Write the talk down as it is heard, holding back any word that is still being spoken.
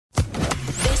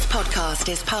podcast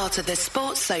is part of the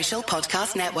Sports Social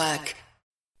Podcast Network.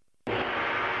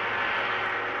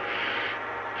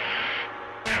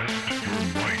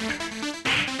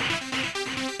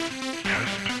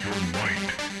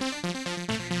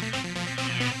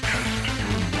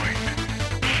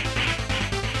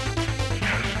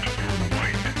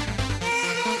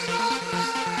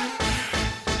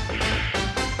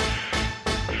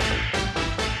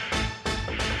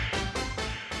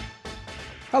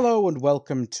 Hello and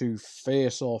welcome to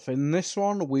Face Off. In this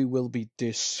one, we will be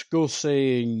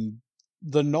discussing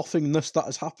the nothingness that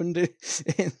has happened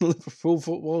in Liverpool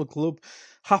Football Club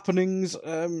happenings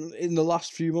in the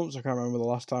last few months. I can't remember the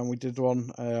last time we did one.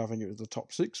 I think it was the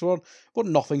top 6 one. But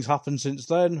nothing's happened since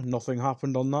then. Nothing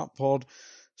happened on that pod.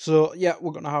 So, yeah,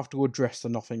 we're going to have to address the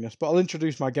nothingness. But I'll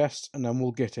introduce my guests and then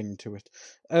we'll get into it.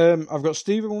 I've got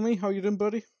Stephen with me. How you doing,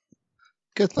 buddy?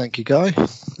 Good, thank you, Guy.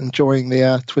 Enjoying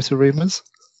the Twitter rumours.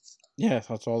 Yeah,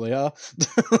 that's all they are.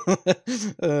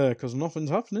 Because nothing's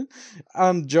happening.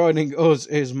 And joining us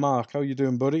is Mark. How you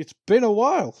doing, buddy? It's been a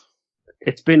while.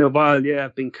 It's been a while, yeah.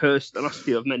 I've been cursed. The last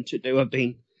few I've meant to do, I've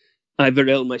been either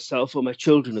ill myself or my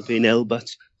children have been ill,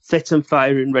 but fit and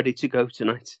firing, ready to go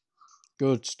tonight.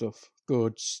 Good stuff.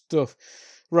 Good stuff.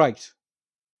 Right.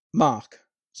 Mark,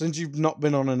 since you've not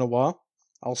been on in a while,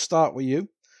 I'll start with you.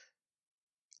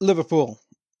 Liverpool.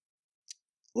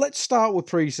 Let's start with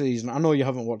pre-season. I know you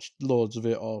haven't watched loads of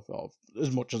it, or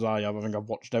as much as I have. I think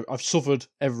I've suffered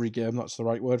every game. That's the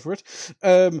right word for it.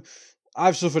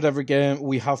 I've suffered every game.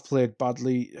 We have played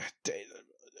badly.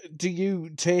 Do you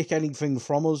take anything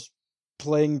from us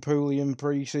playing poorly in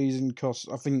pre-season? Because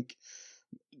I think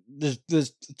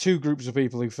there's two groups of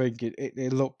people who think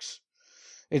it looks,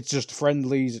 it's just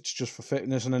friendlies, it's just for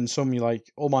fitness, and then some you're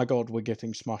like, oh my god, we're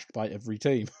getting smashed by every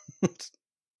team.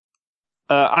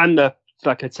 I'm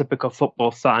like a typical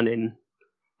football fan, in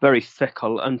very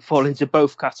fickle and fall into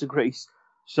both categories.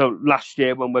 So last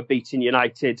year when we're beating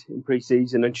United in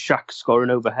pre-season and Shaq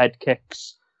scoring overhead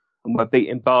kicks, and we're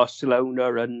beating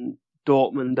Barcelona and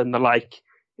Dortmund and the like,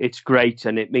 it's great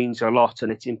and it means a lot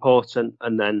and it's important.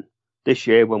 And then this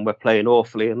year when we're playing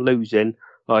awfully and losing,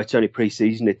 it's only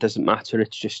pre-season, it doesn't matter.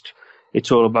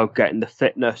 It's all about getting the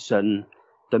fitness, and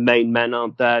the main men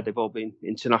aren't there. They've all been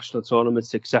international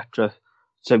tournaments, etc.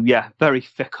 So, yeah, very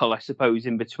fickle, I suppose,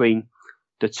 in between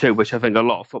the two, which I think a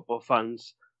lot of football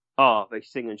fans are. They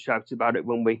sing and shout about it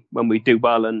when we do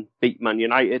well and beat Man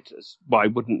United. Why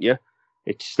wouldn't you?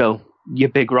 It's still your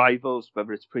big rivals,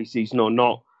 whether it's pre-season or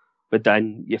not. But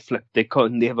then you flip the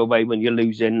coin the other way when you're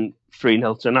losing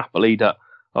 3-0 to Napoli,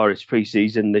 or it's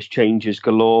pre-season, there's changes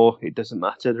galore. It doesn't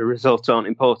matter. The results aren't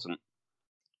important.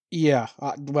 Yeah,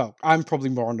 well, I'm probably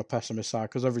more on the pessimist side,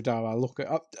 because every time I look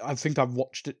at it, I think I've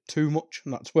watched it too much,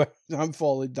 and that's where I'm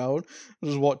falling down. I'm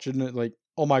just watching it like,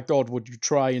 oh my god, would you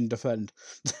try and defend?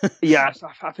 Yes,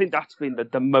 I think that's been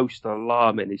the most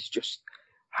alarming, is just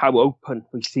how open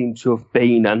we seem to have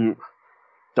been. And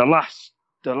the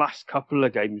last couple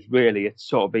of games, really, it's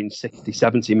sort of been 60,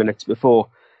 70 minutes before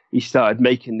he started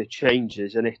making the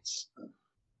changes, and it's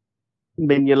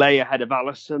Mignolet ahead of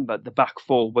Alisson, but the back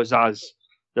four was as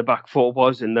the back four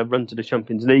was in the run to the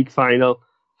Champions League final.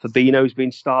 Fabinho's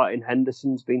been starting,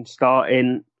 Henderson's been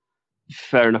starting.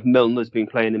 Fair enough, Milner's been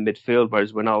playing in midfield,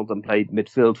 whereas Wijnaldum played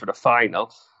midfield for the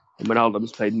final. And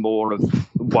Wijnaldum's played more of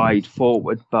wide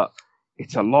forward, but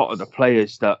it's a lot of the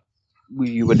players that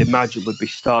you would imagine would be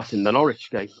starting the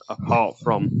Norwich game, apart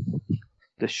from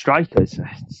the strikers.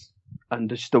 And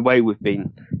just the way we've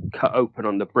been cut open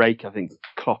on the break, I think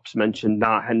Klopp's mentioned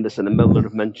that, Henderson and Milner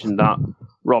have mentioned that,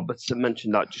 Robertson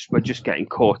mentioned that. We're just getting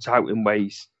caught out in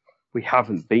ways we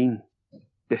haven't been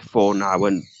before now.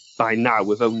 And by now,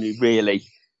 we've only really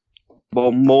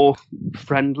more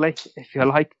friendly, if you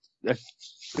like,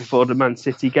 before the Man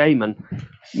City game. And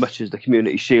much as the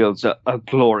Community Shield's a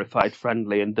glorified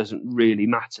friendly and doesn't really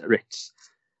matter, it's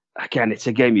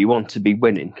a game you want to be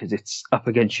winning because it's up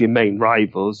against your main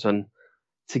rivals, and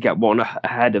to get one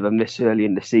ahead of them this early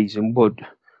in the season would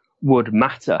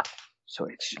matter. So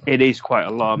it is quite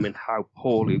alarming how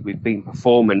poorly we've been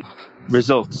performing.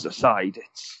 Results aside,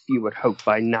 you would hope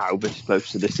by now, this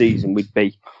close to the season, we'd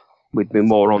be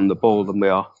more on the ball than we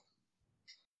are.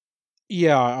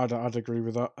 Yeah, I'd agree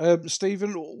with that.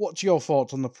 Stephen, what's your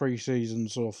thoughts on the pre-season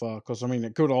so far? Because, I mean,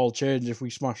 it could all change if we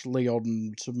smash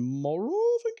Lyon tomorrow,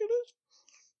 I think it is.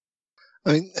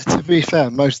 I mean, to be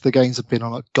fair, most of the games have been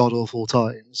on like god-awful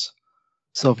times,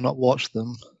 so I've not watched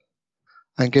them.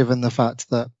 And given the fact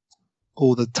that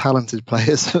all the talented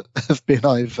players have been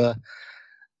either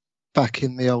back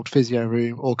in the old physio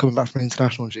room or coming back from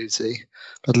international duty,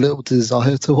 but little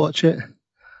desire to watch it.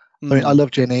 I mean, I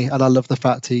love Ginny, and I love the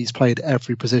fact he's played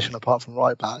every position apart from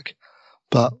right back.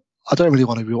 But I don't really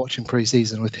want to be watching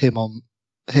pre-season with him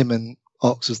and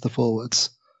Ox as the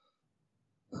forwards,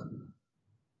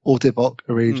 or Divock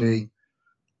Origi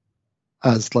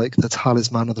as like the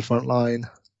talisman of the front line.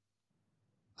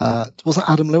 Wasn't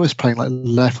Adam Lewis playing like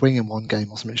left wing in one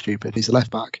game or something stupid? He's a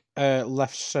left back.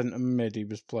 Left centre mid he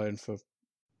was playing for.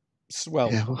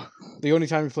 Well, Yeah. the only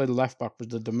time he played left back was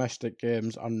the domestic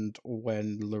games and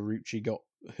when Larouci got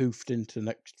hoofed into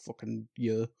next fucking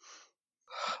year.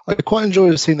 I quite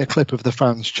enjoyed seeing a clip of the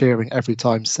fans cheering every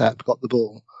time Sepp got the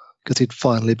ball because he'd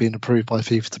finally been approved by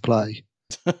FIFA to play.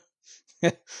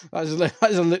 That is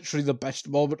literally the best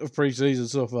moment of pre-season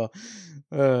so far.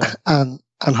 And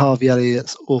Harvey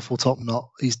Elliott's awful top knot.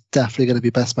 He's definitely going to be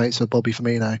best mates with Bobby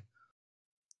Firmino.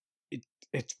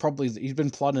 It's probably he's been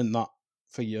planning that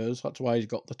for years. That's why he's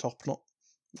got the top knot.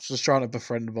 He's just trying to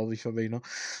befriend Bobby Firmino.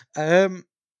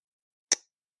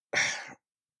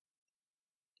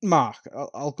 Mark,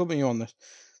 I'll come to you on this.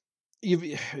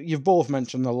 You've both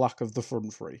mentioned the lack of the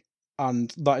front three,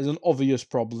 and that is an obvious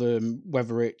problem,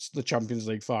 whether it's the Champions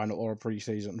League final or a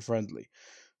pre-season friendly.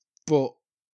 But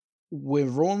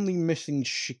we're only missing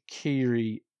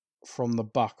Shaqiri from the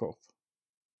backup.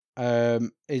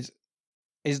 Is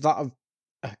that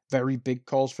a very big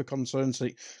cause for concern?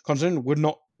 Considering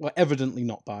we're evidently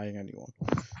not buying anyone.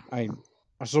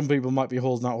 Some people might be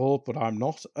holding out hope, but I'm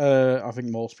not. I think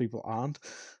most people aren't.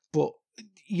 But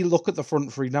you look at the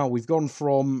front three now, we've gone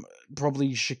from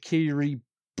probably Shaqiri,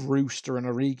 Brewster and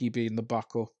Origi being the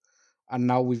backup, and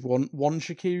now we've won one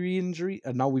Shaqiri injury,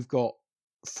 and now we've got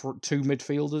two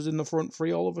midfielders in the front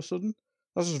three all of a sudden.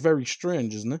 That's just very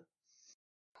strange, isn't it?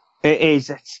 It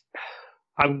is.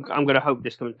 I'm going to hope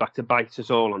this comes back to bite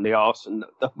us all on the arse and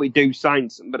that we do sign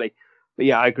somebody. But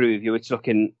yeah, I agree with you. It's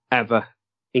looking ever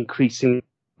increasingly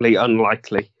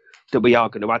unlikely that we are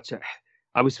going to add to it.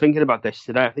 I was thinking about this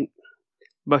today. I think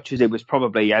much as it was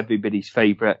probably everybody's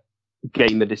favourite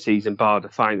game of the season, bar the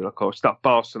final, of course, that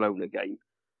Barcelona game,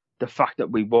 the fact that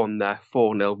we won there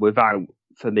 4-0 without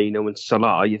Firmino and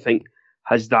Salah, you think,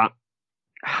 has that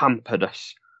hampered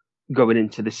us going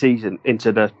into the season,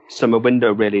 into the summer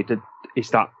window, really? Is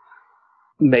that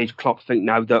made Klopp think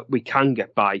now that we can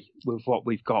get by with what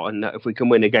we've got, and that if we can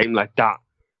win a game like that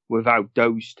without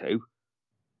those two,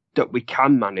 that we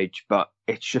can manage? But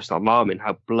it's just alarming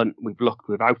how blunt we've looked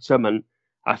without them. And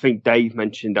I think Dave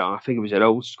mentioned that, I think it was an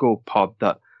old school pod,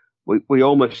 that we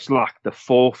almost lack the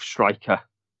fourth striker.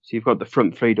 So you've got the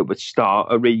front three that would start.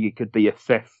 Origi could be a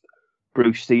fifth,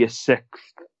 Brucey a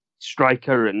sixth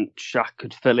striker, and Shaq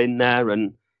could fill in there.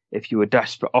 And if you were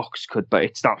desperate, Ox could. But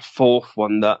it's that fourth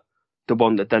one that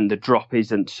then the drop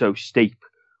isn't so steep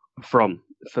from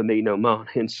Firmino, Mane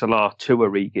and Salah to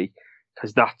Origi,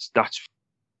 because that's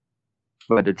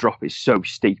where the drop is so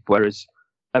steep, whereas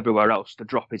everywhere else the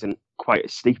drop isn't quite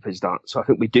as steep as that. So I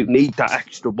think we do need that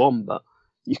extra one, but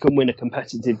you can win a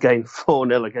competitive game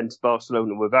 4-0 against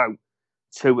Barcelona without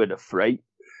two of the three.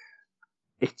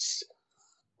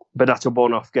 But that's a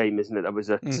one-off game, isn't it? That was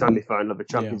a semi-final of a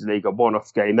Champions League, a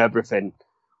one-off game. Everything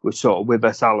was sort of with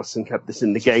us. Alisson kept us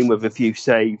in the game with a few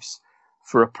saves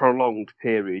for a prolonged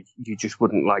period. You just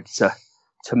wouldn't like to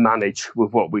manage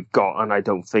with what we've got, and I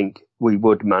don't think we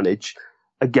would manage.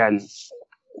 Again,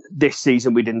 this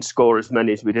season we didn't score as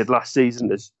many as we did last season.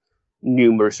 There's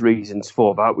numerous reasons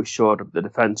for that. We shored up the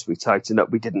defence, we tightened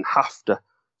up. We didn't have to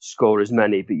score as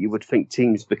many, but you would think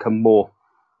teams become more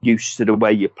used to the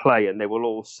way you play, and they will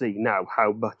all see now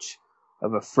how much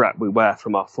of a threat we were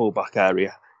from our fullback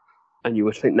area. And you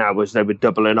would think now, as they were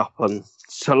doubling up on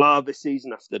Salah this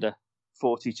season after the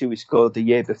 42 he scored the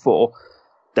year before,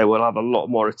 they will have a lot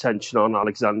more attention on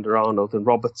Alexander-Arnold and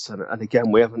Robertson. And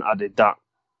again, we haven't added that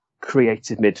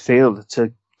creative midfield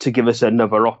to give us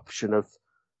another option of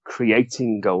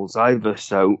creating goals either.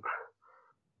 So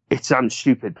it sounds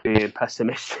stupid being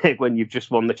pessimistic when you've just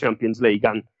won the Champions League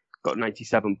and got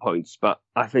 97 points. But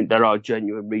I think there are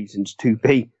genuine reasons to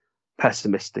be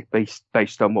pessimistic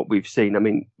based on what we've seen. I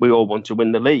mean, we all want to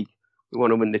win the league. We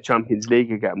want to win the Champions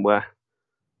League again, where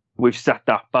we've set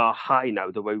that bar high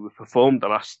now, the way we've performed the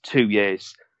last 2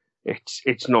 years.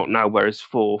 It's not now whereas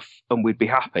fourth and we'd be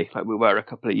happy like we were a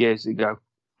couple of years ago.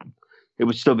 It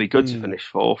would still be good to finish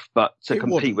fourth, but to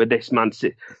compete with this Man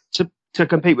City, to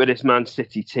compete with this Man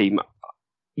City team,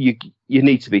 you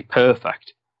need to be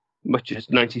perfect. Much as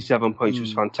 97 points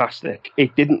was fantastic,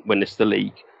 it didn't win us the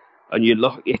league. And you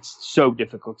look, it's so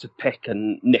difficult to pick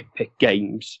and nitpick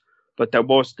games. But there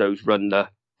was those run, the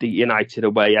United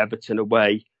away, Everton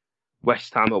away,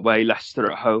 West Ham away, Leicester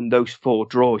at home, those 4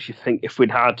 draws. You think if we'd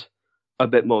had a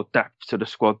bit more depth to the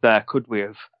squad there, could we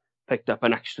have picked up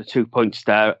an extra 2 points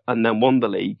there, and then won the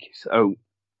league. So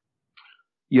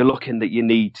you're looking that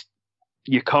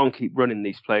you can't keep running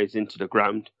these players into the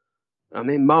ground. I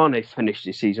mean, Mane finished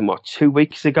his season, 2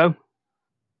 weeks ago?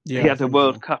 Yeah, he had the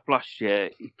World Cup last year,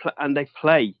 and they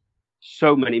play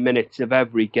so many minutes of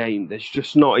every game. There's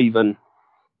just not even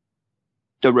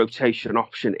the rotation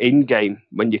option in game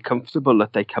when you're comfortable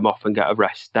that they come off and get a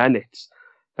rest. Then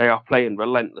they are playing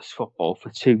relentless football for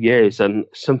 2 years, and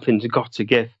something's got to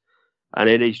give. And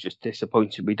it is just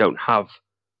disappointing we don't have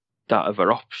that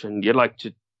other option. You like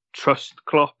to trust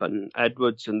Klopp and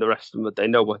Edwards and the rest of them that they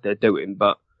know what they're doing,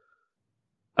 but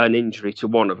an injury to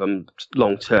one of them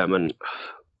long term, and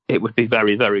it would be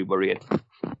very, very worrying.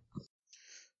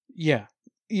 Yeah,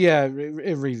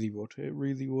 it really would. It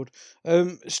really would.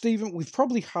 Stephen, we've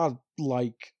probably had,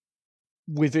 like,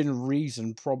 within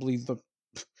reason, probably the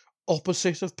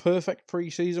opposite of perfect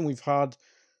pre-season. We've had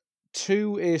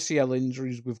 2 ACL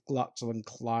injuries with Glatzel and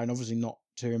Klein, obviously not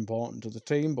too important to the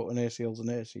team, but an ACL's an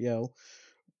ACL.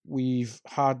 We've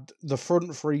had the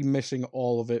front three missing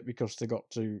all of it because they got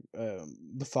to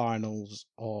the finals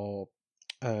or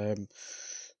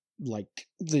like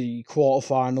the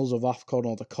quarterfinals of AFCON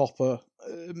or the Copa,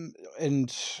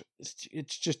 and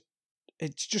it's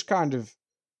just kind of,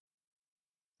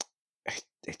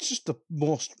 it's just the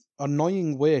most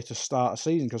annoying way to start a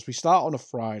season, because we start on a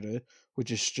Friday, which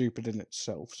is stupid in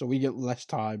itself, so we get less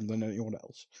time than anyone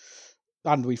else,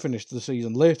 and we finished the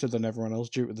season later than everyone else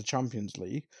due to the Champions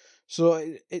League. So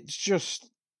it just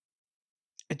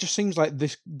seems like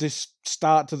this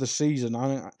start to the season,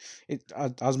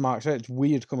 as Mark said, it's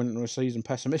weird coming into a season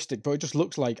pessimistic, but it just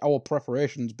looks like our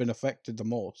preparation's been affected the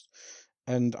most.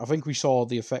 And I think we saw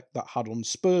the effect that had on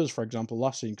Spurs, for example,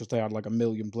 last season, because they had like 1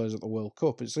 million players at the World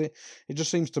Cup. It just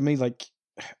seems to me like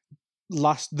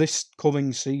this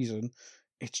coming season,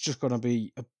 it's just going to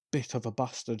be a bit of a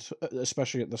bastard,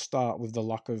 especially at the start with the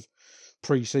lack of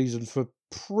pre-season for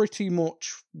pretty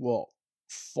much,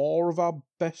 4 of our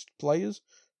best players,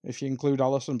 if you include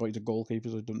Alisson, but he's a goalkeeper,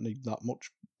 so he doesn't need that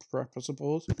much prep, I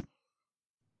suppose.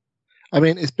 I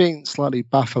mean, it's been slightly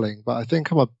baffling, but I think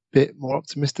I'm a bit more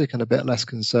optimistic and a bit less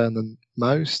concerned than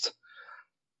most.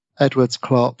 Edwards,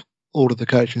 Klopp, all of the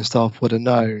coaching staff would have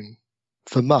known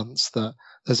for months that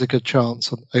there's a good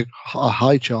chance, a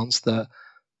high chance, that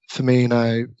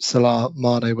Firmino, Salah,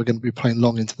 Mane were going to be playing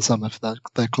long into the summer for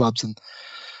their clubs, and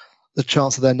the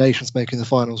chance of their nations making the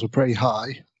finals were pretty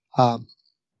high.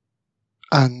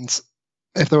 And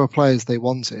if there were players they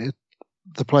wanted,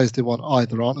 the players they want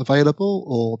either aren't available,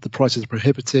 or the price is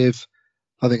prohibitive.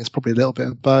 I think it's probably a little bit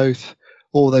of both.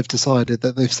 Or they've decided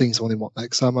that they've seen someone they want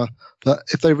next summer. But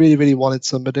if they really, really wanted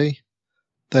somebody,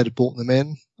 they'd have bought them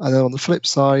in. And then on the flip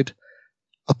side,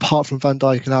 apart from Van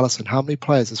Dijk and Alisson, how many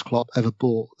players has Klopp ever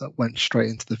bought that went straight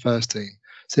into the first team?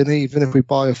 So even if we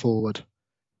buy a forward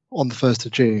on the 1st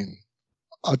of June,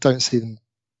 I don't see them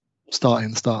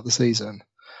starting the start of the season.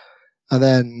 And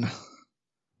then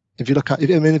if you look at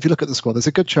the squad, there's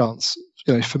a good chance,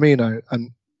 Firmino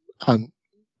and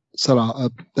Salah,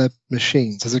 they're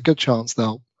machines. There's a good chance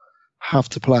they'll have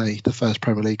to play the first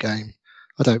Premier League game.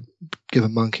 I don't give a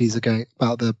monkeys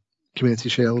about the Community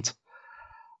Shield.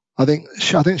 I think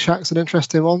Shaq's an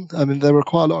interesting one. I mean, there were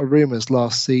quite a lot of rumours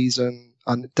last season,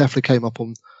 and it definitely came up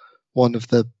on one of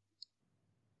the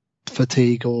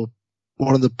Fatigue or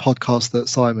one of the podcasts that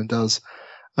Simon does,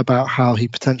 about how he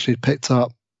potentially picked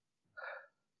up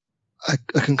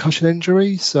a concussion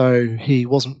injury, so he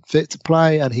wasn't fit to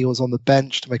play, and he was on the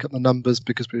bench to make up the numbers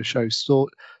because we were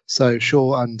so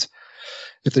short, and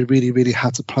if they really, really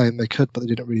had to play him, they could, but they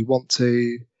didn't really want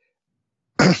to.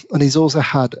 And he's also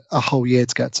had a whole year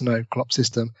to get to know Klopp's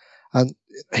system, and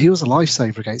he was a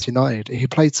lifesaver against United. He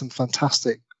played some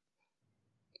fantastic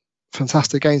games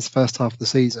the first half of the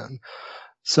season,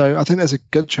 so I think there's a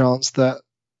good chance that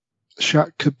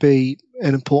Shaq could be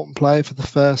an important player for the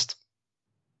first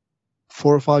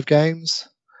 4 or 5 games.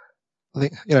 I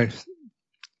think,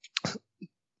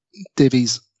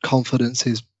 Divy's confidence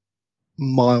is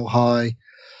mile high.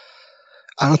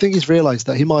 And I think he's realised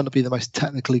that he might not be the most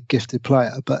technically gifted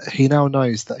player, but he now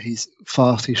knows that he's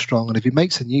fast, he's strong, and if he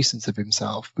makes a nuisance of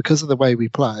himself, because of the way we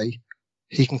play,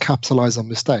 he can capitalise on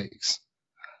mistakes.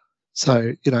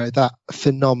 So, that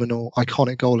phenomenal,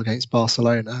 iconic goal against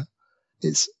Barcelona,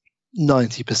 it's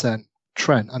 90%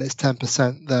 Trent, and it's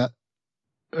 10% that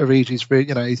Origi's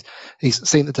really, he's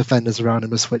seen the defenders around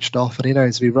him are switched off, and he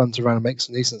knows if he runs around and makes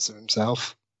a nuisance of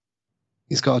himself,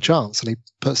 he's got a chance, and he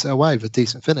puts it away with a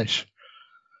decent finish.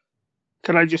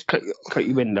 Can I just cut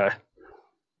you in there?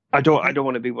 I don't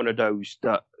want to be one of those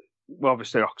that,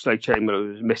 obviously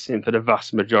Oxlade-Chamberlain was missing for the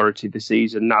vast majority of the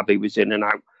season. Naby was in and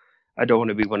out, I don't want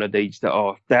to be one of these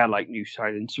that they're like new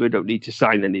signings, so we don't need to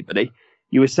sign anybody.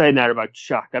 You were saying there about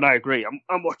Shaq, and I agree.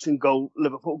 I'm watching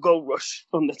Liverpool Gold Rush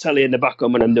on the telly in the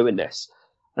background when I'm doing this.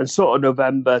 And sort of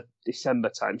November, December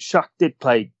time, Shaq did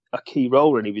play a key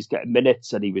role, and he was getting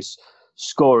minutes and he was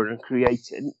scoring and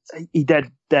creating. He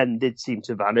did seem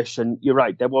to vanish, and you're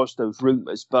right, there was those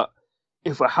rumours, but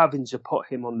if we're having to put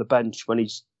him on the bench when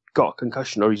he's got a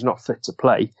concussion or he's not fit to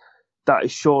play, that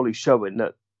is surely showing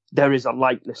that there is a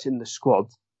likeness in the squad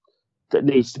that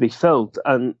needs to be filled.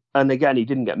 And again, he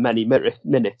didn't get many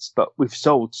minutes, but we've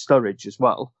sold Sturridge as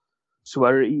well. So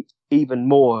we're even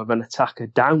more of an attacker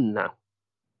down now.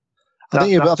 I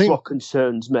think what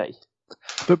concerns me.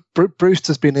 But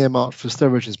Brewster's been earmarked for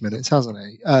Sturridge's minutes, hasn't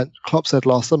he? Klopp said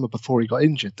last summer before he got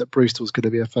injured that Brewster was going to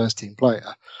be a first-team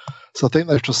player. So I think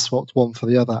they've just swapped one for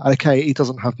the other. Okay, he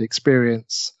doesn't have the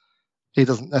experience. He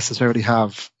doesn't necessarily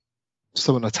have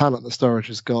some of the talent that Sturridge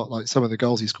has got. Like some of the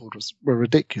goals he scored were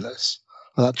ridiculous.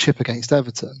 Like that chip against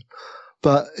Everton.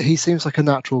 But he seems like a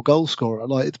natural goal scorer.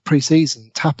 Like the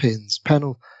pre-season, tap-ins,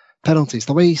 penalties.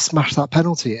 The way he smashed that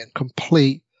penalty in,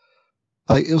 complete...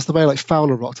 Like it was the way like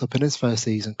Fowler rocked up in his first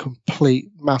season, complete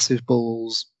massive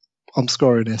balls. I'm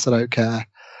scoring this, I don't care.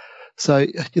 So,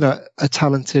 a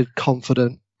talented,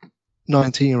 confident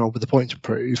 19-year-old with a point to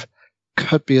prove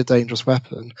could be a dangerous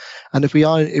weapon. And if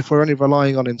we're only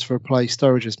relying on him to replace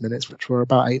Sturridge's minutes, which were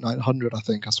about 800-900, I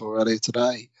think I saw earlier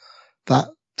today, that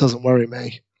doesn't worry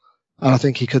me. And I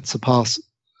think he could surpass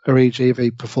Origi if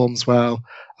he performs well.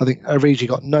 I think Origi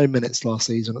got no minutes last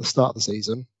season at the start of the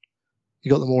season. He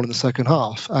got them all in the second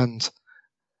half. And,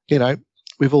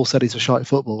 we've all said he's a shite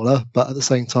footballer, but at the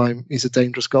same time, he's a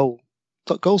dangerous goal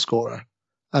scorer.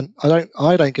 And I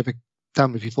don't give a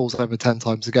damn if he falls over 10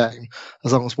 times a game,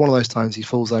 as long as one of those times he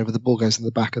falls over, the ball goes in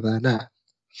the back of their net.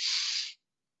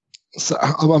 So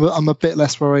I'm a bit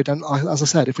less worried. And as I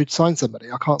said, if we'd sign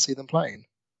somebody, I can't see them playing.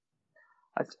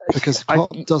 Because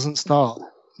Klopp doesn't start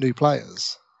new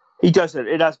players. He doesn't.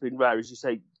 It has been rare, as you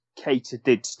say. Keita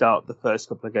did start the first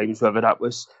couple of games, whether that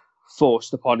was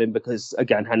forced upon him because,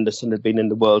 again, Henderson had been in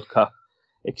the World Cup,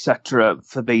 etc.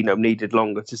 Fabinho needed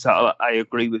longer to settle. I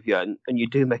agree with you, and you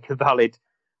do make a valid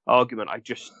argument. I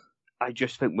just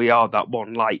think we are that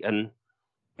one light, and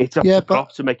it's up to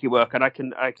Klopp to make it work. And I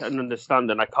can understand,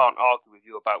 and I can't argue with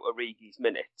you about Origi's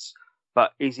minutes,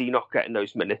 but is he not getting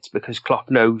those minutes because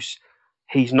Klopp knows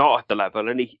he's not at the level?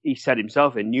 And he said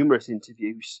himself in numerous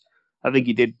interviews, I think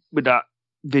he did with that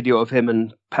video of him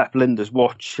and Pep Linders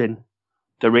watching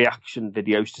the reaction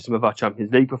videos to some of our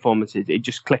Champions League performances, it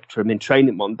just clicked for him in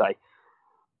training one day.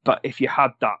 But if you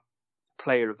had that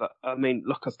player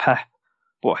look at Pep,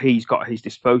 what he's got at his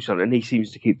disposal, and he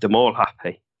seems to keep them all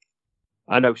happy.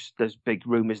 I know there's big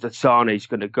rumours that Sane's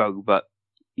going to go, but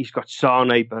he's got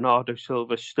Sane, Bernardo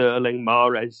Silva, Sterling,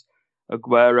 Mahrez,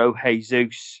 Aguero,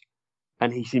 Jesus,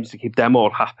 and he seems to keep them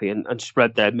all happy and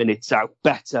spread their minutes out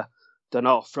better than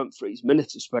our front three's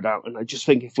minutes are spread out. And I just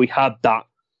think if we had that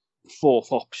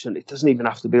fourth option, it doesn't even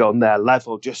have to be on their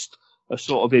level, just a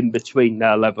sort of in between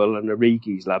their level and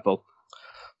Origi's level.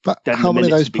 But how many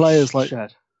of those players like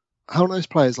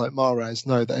Mahrez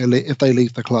know that if they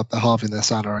leave the club, they're halving their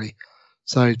salary?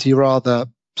 So do you rather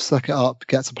suck it up,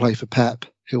 get to play for Pep,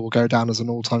 who will go down as an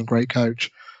all-time great coach,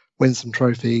 win some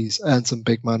trophies, earn some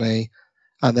big money,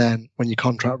 and then when your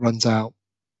contract runs out,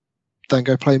 then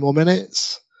go play more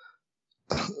minutes?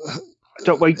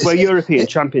 We're European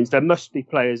champions. There must be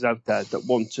players out there that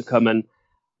want to come and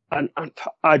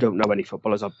I don't know any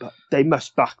footballers, but they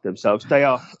must back themselves. They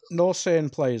are no sane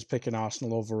players picking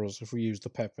Arsenal over us if we use the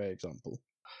Pepe example.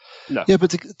 No. Yeah,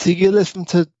 but do you listen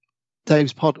to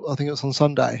Dave's pod? I think it was on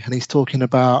Sunday, and he's talking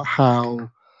about how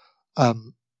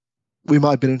we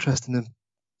might have been interested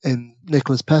in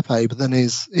Nicolas Pepe, but then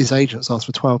his agents asked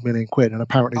for 12 million quid, and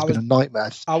apparently it's been a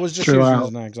nightmare. I was just using it as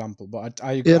an example, but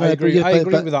I agree. I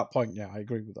agree with that point. Yeah, I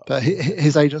agree with that. But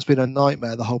his agent's been a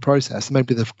nightmare the whole process.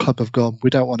 Maybe the club have gone,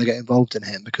 we don't want to get involved in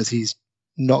him because he's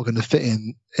not going to fit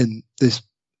in this.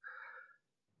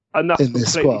 And that's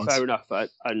completely fair enough.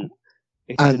 And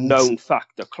it's a known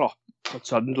fact that Klopp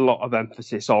puts a lot of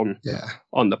emphasis on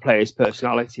the players'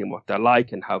 personality and what they're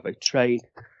like and how they train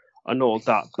and all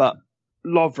that. But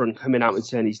Lovren coming out and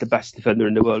saying he's the best defender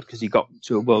in the world because he got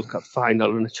to a World Cup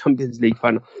final and a Champions League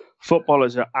final.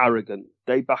 Footballers are arrogant.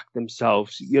 They back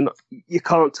themselves. You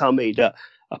can't tell me that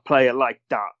a player like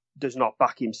that does not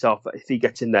back himself. If he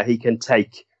gets in there, he can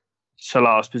take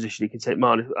Salah's position. He can take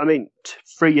Mane.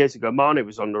 3 years ago, Mane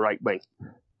was on the right wing.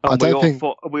 And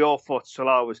we all thought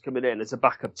Salah was coming in as a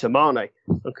backup to Mane.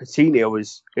 And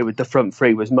Coutinho the front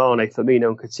three was Mane, Firmino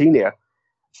and Coutinho.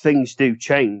 Things do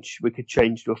change. We could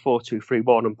change to a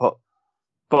 4-2-3-1 and put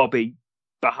Bobby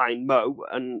behind Mo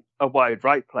and a wide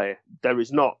right player. There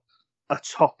is not a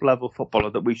top-level footballer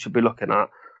that we should be looking at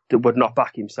that would not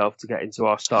back himself to get into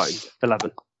our starting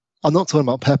 11. I'm not talking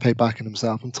about Pepe backing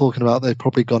himself. I'm talking about they've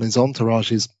probably gone his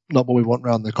entourage is not what we want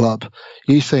around the club.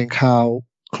 You think how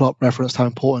Klopp referenced how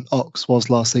important Ox was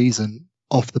last season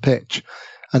off the pitch.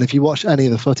 And if you watch any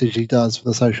of the footage he does for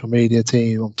the social media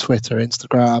team on Twitter,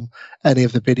 Instagram, any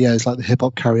of the videos like the hip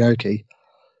hop karaoke,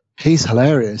 he's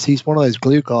hilarious. He's one of those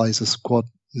glue guys the squad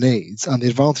needs. And the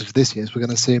advantage of this year is we're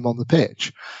going to see him on the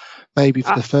pitch. Maybe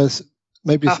for the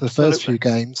first few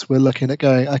games, we're looking at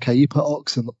going, okay, you put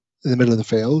Ox in the middle of the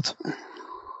field,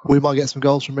 we might get some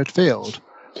goals from midfield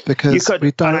because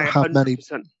we don't have many.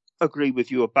 I agree with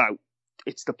you about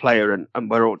it's the player, and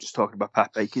we're all just talking about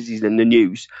Pepe because he's in the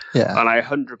news. Yeah. And I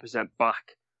 100%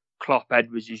 back Klopp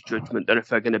Edwards' judgment that if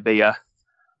they're going to be a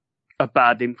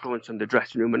bad influence on the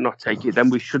dressing room and not take it, then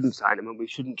we shouldn't sign him and we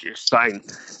shouldn't just sign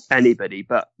anybody.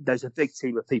 But there's a big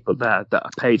team of people there that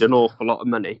are paid an awful lot of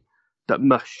money that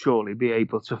must surely be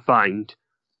able to find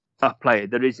a player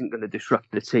that isn't going to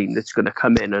disrupt the team, that's going to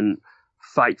come in and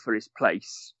fight for his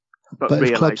place, but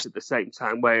realise at the same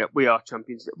time we are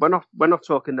champions. We're not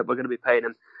talking that we're going to be paying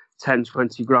them 10,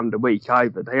 20 grand a week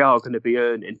either. They are going to be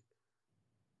earning.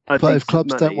 But if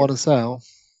clubs don't want to sell,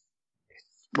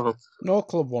 well, no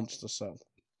club wants to sell.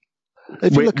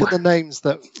 If you look at the names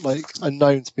that are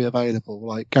known to be available,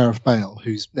 like Gareth Bale,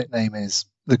 whose nickname is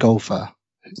the golfer,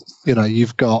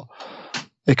 you've got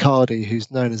Icardi, who's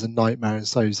known as a nightmare, and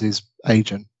so is his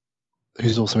agent,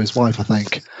 who's also his wife, I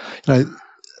think.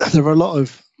 There are a lot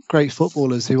of great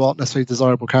footballers who aren't necessarily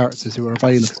desirable characters who are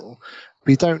available. But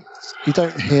you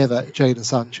don't hear that Jadon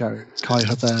Sancho, Kai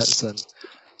Havertz, and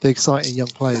the exciting young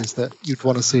players that you'd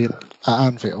want to see at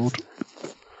Anfield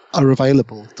are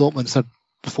available. Dortmund said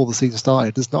before the season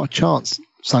started, there's not a chance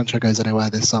Sancho goes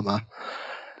anywhere this summer.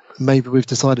 Maybe we've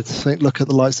decided to look at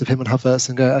the likes of him and Havertz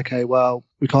and go, okay, well,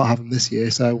 we can't have him this year,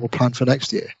 so we'll plan for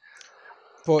next year.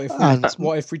 But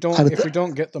if we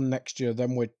don't get them next year,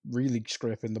 then we're really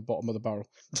scraping the bottom of the barrel.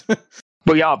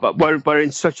 We are, but we're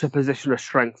in such a position of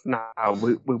strength now.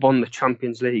 We won the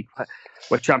Champions League.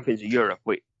 We're champions of Europe.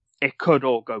 It could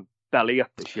all go belly up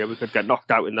this year. We could get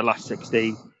knocked out in the last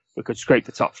 16. We could scrape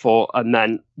the top 4, and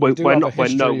then we're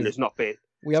known as not being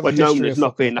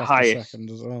the highest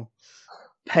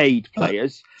paid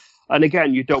players. And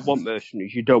again, you don't want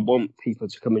mercenaries. You don't want people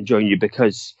to come and join you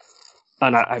because,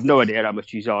 and I have no idea how much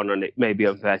he's on, and it may be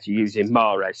unfair to use him.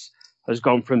 Mahrez has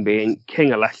gone from being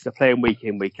king of Leicester, playing week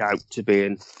in, week out, to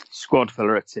being squad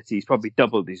filler at City. He's probably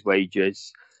doubled his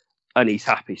wages, and he's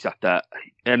happy sat there.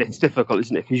 And it's difficult,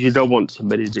 isn't it? Because you don't want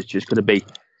somebody that's just going to be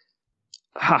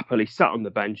happily sat on the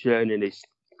bench earning his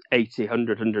 80,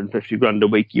 100, 150 grand a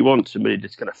week. You want somebody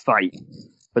that's going to fight,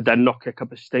 but then not kick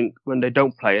up a stink when they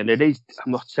don't play. And it is,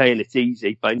 I'm not saying it's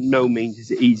easy. By no means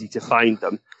is it easy to find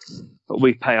them. But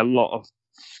we pay a lot of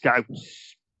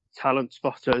scouts, talent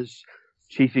spotters,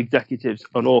 chief executives,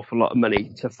 an awful lot of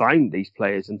money to find these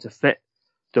players and to fit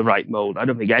the right mould. I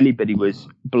don't think anybody was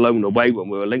blown away when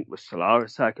we were linked with Salah.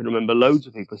 So I can remember loads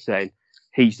of people saying,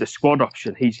 he's the squad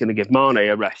option. He's going to give Mane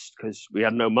a rest because we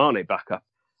had no Mane backup.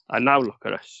 And now look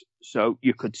at us. So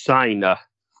you could sign a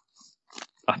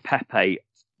Pepe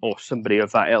or somebody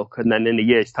of that ilk, and then in a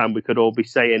year's time we could all be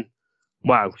saying,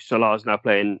 wow, Salah's now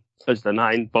playing as the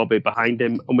 9, Bobby behind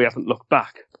him, and we haven't looked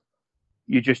back.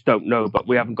 You just don't know, but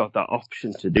we haven't got that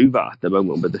option to do that at the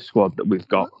moment with the squad that we've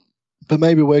got. But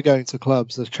maybe we're going to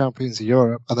clubs as champions of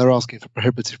Europe and they're asking for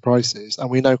prohibitive prices, and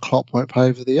we know Klopp won't pay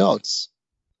over the odds.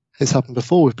 It's happened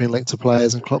before. We've been linked to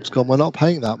players and Klopp's gone, we're not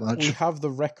paying that much. We have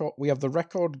the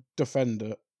record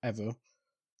defender ever.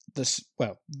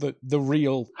 The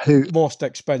real most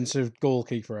expensive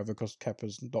goalkeeper ever, because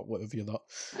Kepa's not worthy of that.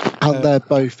 And they're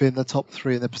both in the top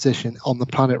 3 in their position on the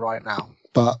planet right now.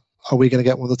 But are we going to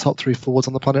get one of the top 3 forwards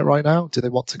on the planet right now? Do they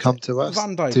want to come to us?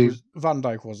 Van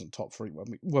Dijk wasn't top 3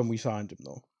 when we signed him,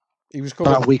 though. He was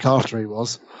about a week after he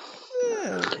was.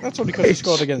 Yeah, that's only because he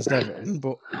scored against Everton.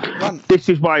 But this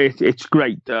is why it's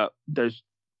great that there's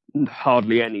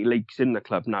hardly any leaks in the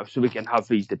club now, so we can have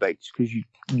these debates, because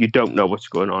you don't know what's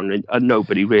going on, and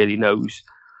nobody really knows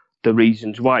the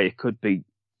reasons why. It could be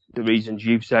the reasons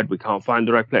you've said, we can't find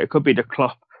the right player. It could be the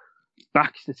Klopp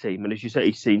backs the team, and as you say,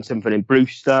 he's seen something in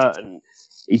Brewster, and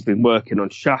he's been working on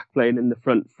Shaq playing in the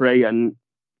front 3, and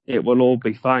it will all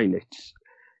be fine.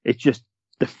 It's just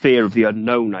the fear of the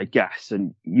unknown, I guess,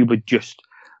 and you would just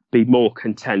be more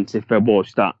content if there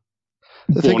was that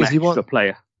extra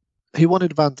player. He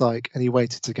wanted Van Dijk and he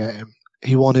waited to get him.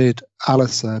 He wanted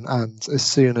Alisson, and as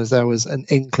soon as there was an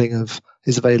inkling of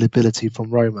his availability from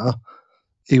Roma,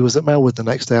 he was at Melwood the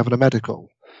next day having a medical.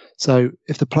 So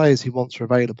if the players he wants are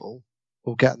available,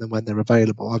 we'll get them when they're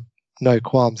available. I've no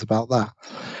qualms about that.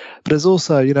 But there's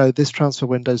also, this transfer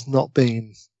window's not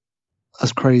been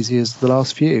as crazy as the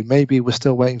last few. Maybe we're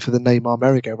still waiting for the Neymar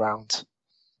merry-go-round.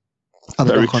 And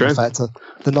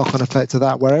the knock-on effect of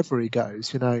that wherever he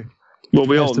goes, Well,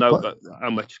 we all know how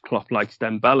much Klopp likes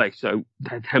Dembele, so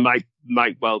there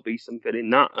might well be something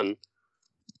in that. And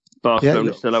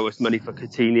Barcelona still owe us money for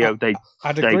Coutinho. They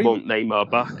want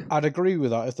Neymar back. I'd agree with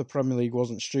that if the Premier League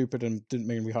wasn't stupid and didn't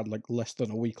mean we had less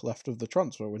than a week left of the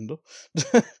transfer window.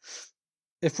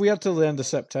 If we had till the end of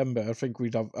September, I think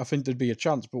there'd be a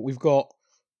chance. But we've got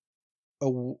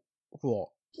 9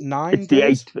 it's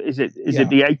days? The 8th. Is it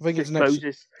the 8th?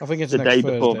 I think it's the day next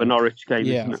before Thursday. the Norwich game.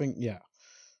 Yeah, isn't it? I think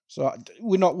So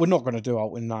we're not going to do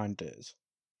out in 9 days.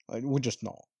 We're just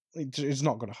not. It's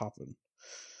not going to happen.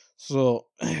 So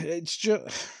it's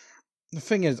just the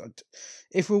thing is,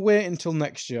 if we wait until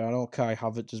next year, I know Kai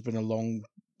Havertz has been a long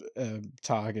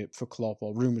target for Klopp,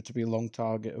 or rumoured to be a long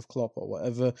target of Klopp, or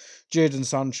whatever. Jadon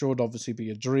Sancho would obviously be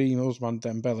a dream. Ousmane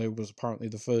Dembele was apparently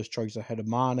the first choice ahead of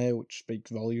Mane, which speaks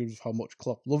volumes of how much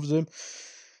Klopp loves him,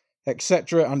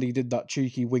 etc. And he did that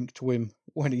cheeky wink to him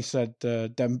when he said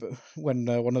when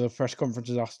one of the press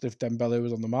conferences asked if Dembele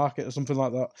was on the market or something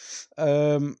like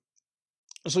that.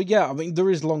 So yeah, I mean, there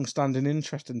is long-standing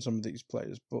interest in some of these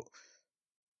players, but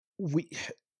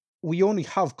we only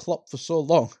have Klopp for so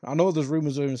long. I know there's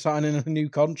rumours of him signing a new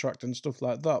contract and stuff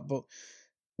like that, but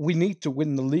we need to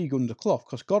win the league under Klopp,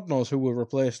 because God knows who we're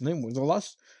replacing him with. The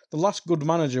last good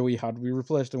manager we had, we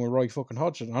replaced him with Roy fucking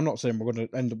Hodgson. I'm not saying we're going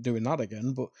to end up doing that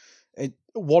again, but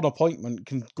one appointment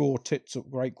can go tits up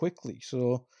right quickly.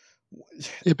 So,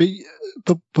 yeah,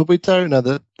 but we don't know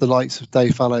that the likes of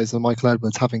Dave Fallows and Michael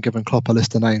Edwards, having given Klopp a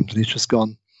list of names, and he's just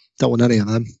gone, don't want any of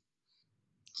them.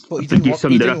 But we don't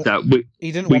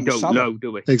know,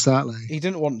 do we? Exactly. He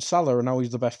didn't want Salah, and now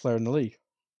he's the best player in the league.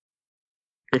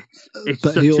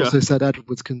 But he also said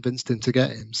Edwards convinced him to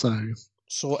get him.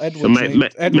 So Edwards.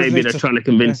 Maybe they're trying to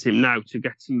convince him now to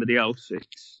get somebody else.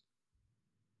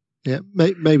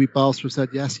 Maybe Barca said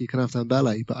yes, you can have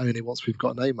Dembele, but only once we've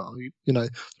got Neymar. There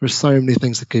are so many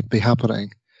things that could be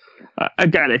happening.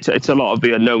 Again, it's a lot of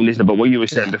the unknown, isn't it? But what you were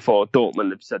saying before,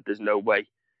 Dortmund have said there's no way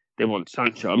they want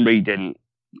Sancho. I'm reading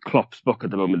Klopp's book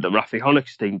at the moment that Rafi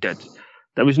Honigstein did.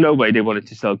 There was no way they wanted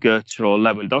to sell Goethe or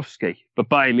Lewandowski, but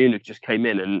Bayern Munich just came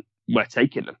in and we're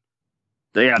taking them.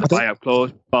 They had a buyout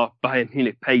clause, but Bayern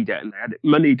Munich paid it, and they had it.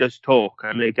 Money does talk.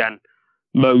 And again,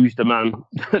 Mo's the man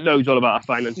that knows all about our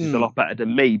finances a lot better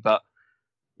than me, but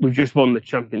we've just won the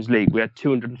Champions League. We had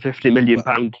 £250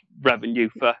 million revenue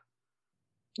for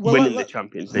winning the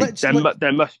Champions League.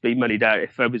 There must be money there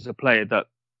if there was a player that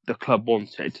the club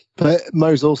wanted. But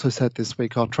Mo's also said this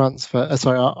week our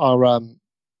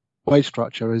wage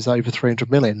structure is over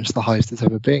 300 million. It's the highest it's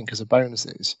ever been because of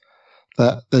bonuses.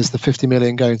 That there's the 50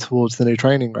 million going towards the new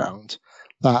training ground.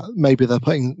 That maybe they're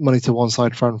putting money to one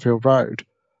side for Anfield Road.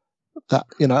 That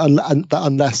that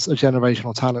unless a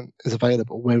generational talent is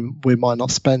available, we might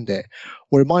not spend it.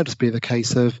 Or it might just be the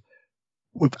case of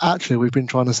we've been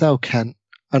trying to sell Kent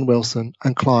and Wilson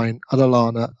and Klein and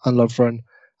Lallana and Lovren.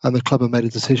 And the club have made a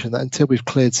decision that until we've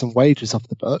cleared some wages off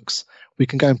the books, we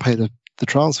can go and pay the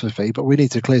transfer fee, but we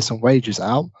need to clear some wages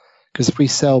out, because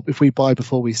if we buy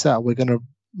before we sell, we're going to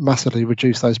massively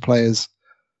reduce those players'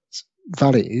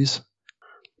 values.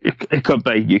 It could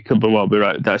be. You could be well be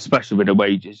right there, especially with the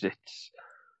wages. It's,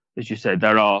 as you said,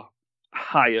 there are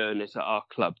high earners at our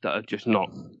club that are just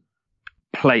not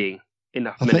playing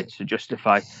enough minutes to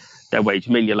justify their wage.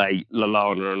 Mignolet,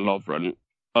 Lallana and Lovren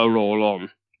are all on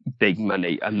big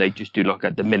money, and they just do not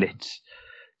get the minutes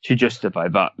to justify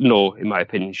that. Nor, in my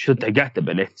opinion, should they get the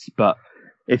minutes. But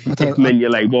if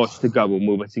Mignolet was to go and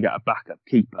we were to get a backup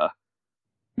keeper,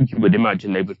 you would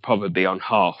imagine they would probably be on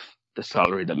half the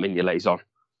salary that Mignolet's on.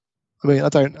 I mean, I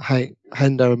don't hate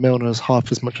Hendo and Milner as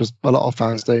half as much as a lot of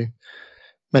fans do.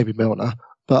 Maybe Milner,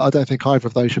 but I don't think either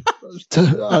of those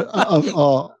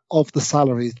are of the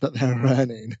salaries that they're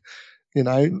earning.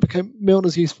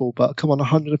 Milner's useful, but come on,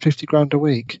 150 grand a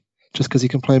week just because he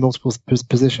can play multiple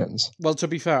positions. Well, to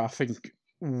be fair, I think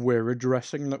we're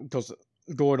addressing that, because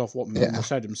going off what Milner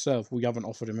said himself, we haven't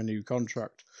offered him a new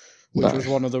contract, which was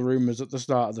one of the rumours at the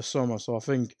start of the summer. So I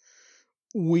think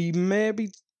we may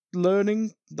be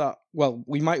learning that, well,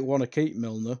 we might want to keep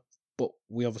Milner, but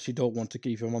we obviously don't want to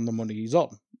keep him on the money he's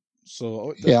on.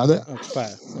 So that's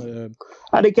fair.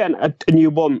 And again, and you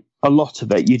want a lot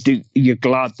of it. You're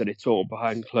glad that it's all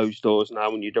behind closed doors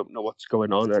now, and you don't know what's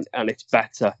going on, and it's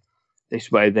better this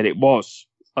way than it was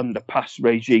under past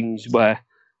regimes where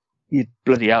you're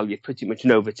pretty much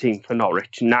an over team for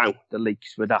Norwich. Now the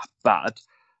leaks were that bad,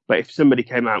 But if somebody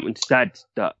came out and said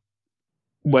that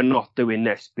we're not doing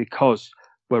this because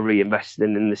we're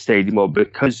reinvesting in the stadium or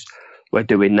because we're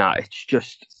doing that, it's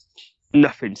just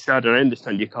nothing said. And I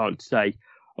understand you can't say,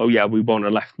 oh yeah, we want a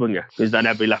left winger, because then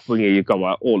every left winger you go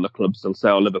at, all the clubs will say,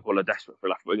 oh, Liverpool are desperate for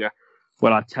a left winger,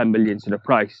 we'll add 10 million to the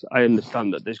price. I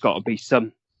understand that there's got to be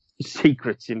some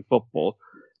secrets in football,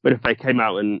 but if they came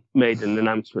out and made an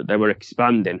announcement they were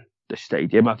expanding the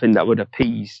stadium, I think that would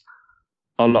appease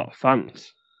a lot of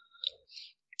fans.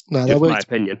 No, just my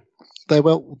opinion.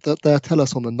 They'll tell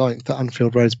us on the 9th that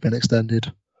Anfield Road's been extended.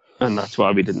 And that's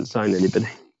why we didn't sign anybody.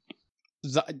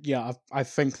 I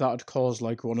think that would cause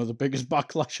like one of the biggest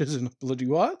backlashes in a bloody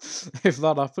while if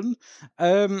that happened.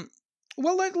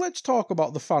 Well, let's talk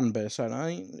about the fan base,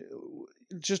 and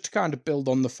just to kind of build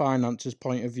on the finances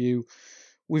point of view.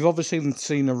 We've obviously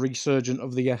seen a resurgence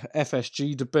of the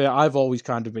FSG debate. I've always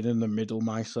kind of been in the middle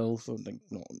myself. I think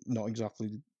not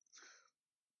exactly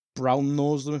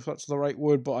brown-nosed them, if that's the right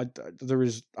word, but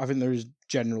I think there is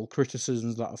general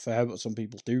criticisms that are fair, but some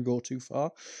people do go too far.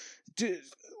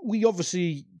 We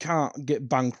obviously can't get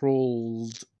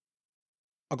bankrolled,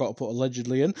 I got to put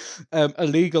allegedly in,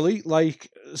 illegally, like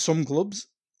some clubs,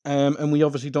 and we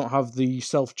obviously don't have the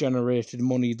self-generated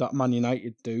money that Man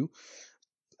United do.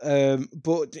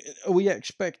 But are we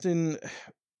expecting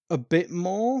a bit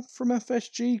more from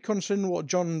FSG, considering what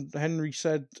John Henry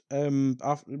said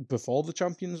before the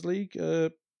Champions League,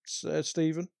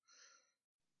 Stephen?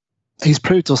 He's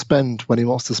proved to spend when he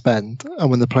wants to spend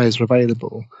and when the players are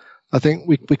available. I think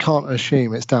we can't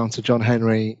assume it's down to John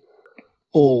Henry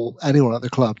or anyone at the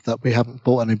club that we haven't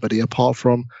bought anybody apart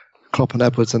from Klopp and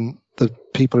Edwards and the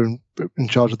people in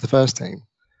charge of the first team.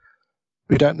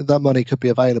 We don't know, that money could be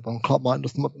available and Klopp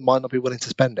might not be willing to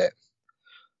spend it.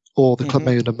 Or the club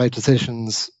may have made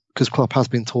decisions, because Klopp has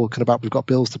been talking about we've got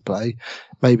bills to play.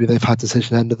 Maybe they've had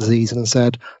decision end of the season and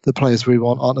said the players we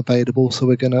want aren't available, so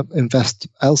we're going to invest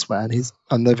elsewhere.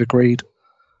 And they've agreed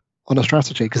on a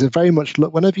strategy, because it very much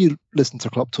whenever you listen to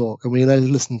Klopp talk, and we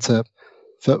listen to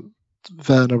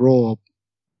Werner or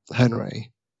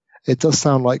Henry, it does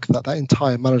sound like that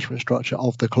entire management structure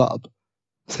of the club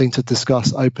seem to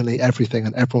discuss openly everything,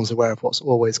 and everyone's aware of what's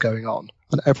always going on,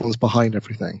 and everyone's behind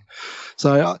everything.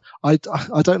 So I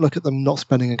don't look at them not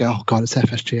spending and go, oh God, it's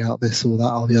FSG out this or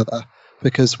that or the other,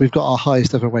 because we've got our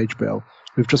highest ever wage bill.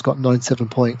 We've just got 97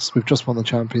 points. We've just won the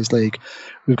Champions League.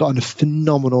 We've got a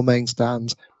phenomenal main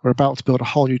stand. We're about to build a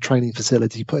whole new training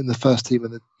facility, putting the first team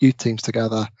and the youth teams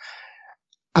together.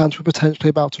 And we're potentially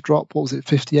about to drop,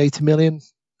 50, 80 million,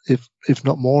 if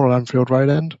not more, on Anfield Road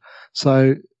end.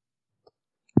 So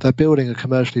they're building a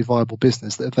commercially viable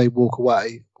business that if they walk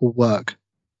away will work.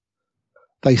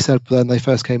 They said when they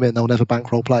first came in they'll never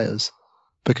bankroll players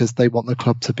because they want the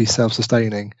club to be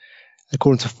self-sustaining.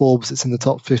 According to Forbes, it's in the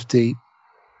top 50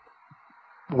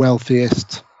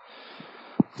 wealthiest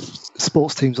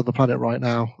sports teams on the planet right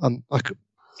now. And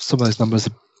some of those numbers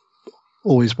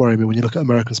always worry me when you look at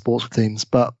American sports teams.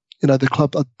 But the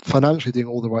club are financially doing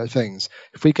all the right things.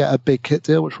 If we get a big kit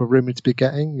deal, which we're rumoured to be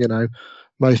getting,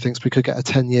 Mo thinks we could get a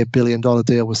 10-year $1 billion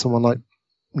deal with someone like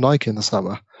Nike in the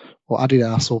summer, or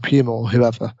Adidas, or Puma, or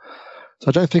whoever. So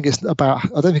I don't think it's about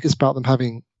them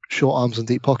having short arms and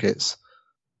deep pockets.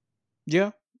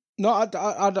 Yeah, no,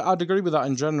 I'd agree with that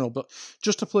in general. But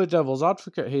just to play devil's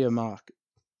advocate here, Mark,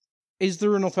 is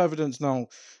there enough evidence now?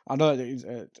 I know,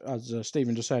 as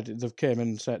Stephen just said, they came in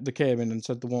and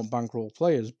said they won't bankroll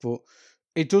players, but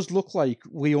it does look like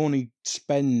we only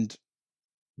spend,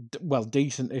 well,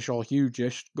 decent-ish or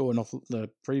huge-ish, going off the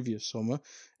previous summer,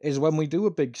 is when we do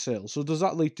a big sale. So does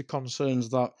that lead to concerns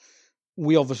that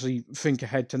we obviously think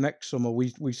ahead to next summer?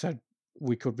 We said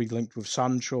we could be linked with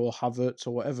Sancho, Havertz,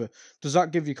 or whatever. Does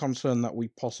that give you concern that we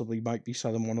possibly might be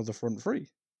selling one of the front three?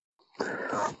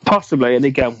 Possibly, and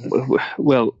again,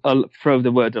 we'll throw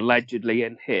the word allegedly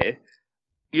in here.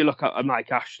 You look at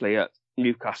Mike Ashley at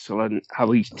Newcastle and how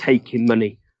he's taking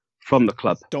money from the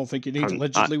club. Don't think you need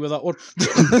allegedly with that one.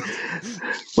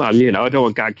 Well, I don't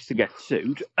want Gags to get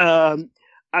sued. And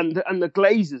the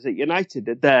Glazers at United,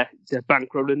 they're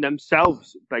bankrolling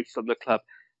themselves based on the club.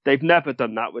 They've never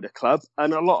done that with a club,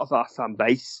 and a lot of our fan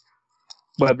base,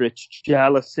 whether it's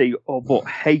jealousy or what,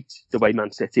 hate the way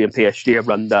Man City and PSG are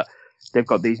run, that they've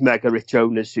got these mega rich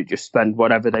owners who just spend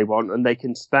whatever they want, and they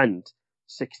can spend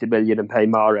 60 million and pay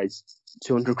Mahrez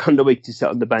 200 grand a week to sit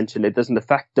on the bench, and it doesn't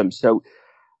affect them. So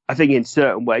I think in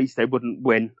certain ways they wouldn't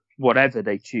win whatever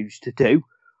they choose to do,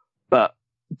 but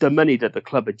the money that the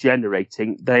club are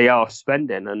generating, they are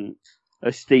spending. And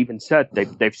as Stephen said,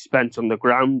 they've spent on the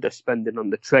ground, they're spending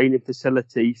on the training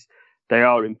facilities, they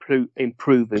are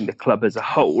improving the club as a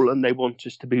whole, and they want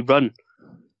us to be run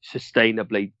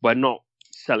sustainably. We're not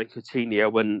selling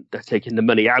Coutinho when they're taking the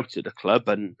money out of the club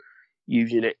and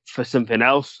using it for something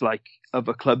else like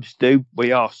other clubs do.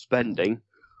 We are spending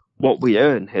what we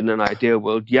earn. In an ideal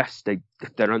world, yes,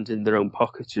 they're in their own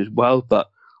pockets as well, but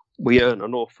we earn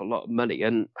an awful lot of money.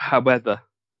 And however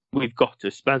we've got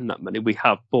to spend that money, we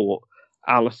have bought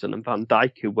Alisson and Van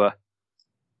Dijk, who were,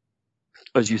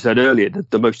 as you said earlier,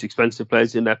 the most expensive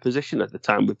players in their position at the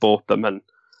time we bought them, and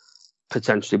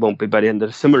potentially won't be by the end of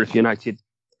the summer if United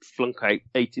flunk out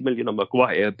 80 million on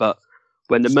Maguire. But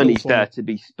when the money's there to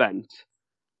be spent,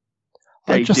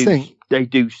 they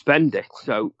do spend it.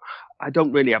 So I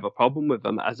don't really have a problem with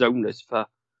them as owners.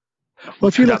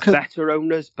 If you look at better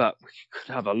owners, but we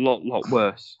could have a lot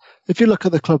worse. If you look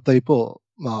at the club they bought,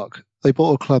 Mark, they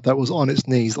bought a club that was on its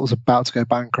knees, that was about to go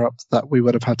bankrupt, that we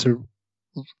would have had to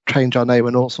change our name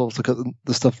and all sorts. Look at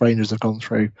the stuff Rangers have gone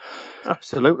through.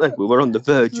 Absolutely, we were on the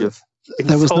verge of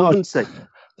insolvency.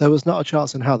 There was not a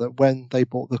chance in hell that when they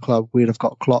bought the club, we'd have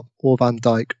got Klopp or Van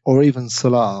Dijk or even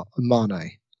Salah and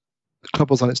Mane. The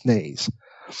club was on its knees.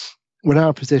 We're now in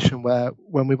a position where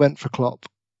when we went for Klopp,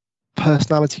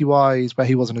 personality-wise, where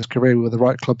he was in his career, we were the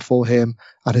right club for him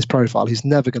and his profile. He's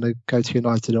never going to go to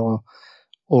United or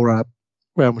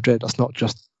Real Madrid. That's not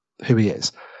just who he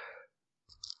is.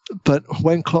 But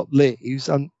when Klopp leaves,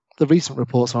 and the recent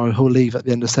reports are he'll leave at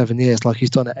the end of 7 years, like he's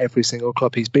done at every single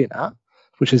club he's been at,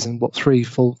 which is in three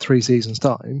seasons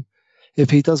time. If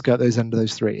he does go at those end of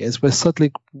those 3 years,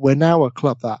 we're now a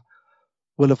club that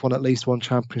will have won at least one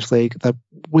Champions League. That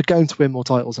we're going to win more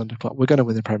titles under Klopp. We're going to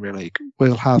win the Premier League.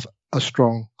 We'll have a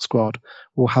strong squad.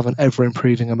 We'll have an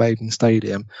ever-improving, amazing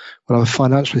stadium. We'll have a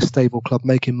financially stable club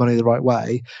making money the right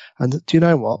way. And do you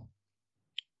know what?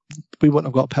 We wouldn't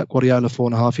have got Pep Guardiola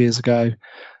 4.5 years ago.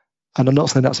 And I'm not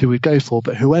saying that's who we'd go for,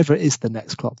 but whoever is the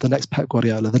next Klopp, the next Pep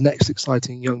Guardiola, the next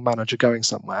exciting young manager going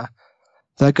somewhere,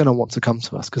 they're going to want to come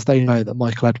to us because they know that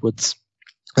Michael Edwards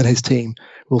and his team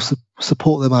will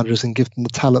support their managers and give them the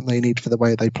talent they need for the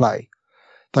way they play.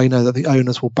 They know that the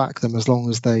owners will back them as long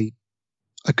as they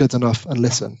are good enough and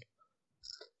listen.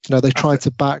 You know, they tried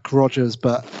to back Rodgers,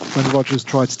 but when Rodgers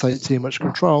tried to take too much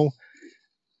control,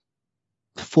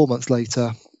 4 months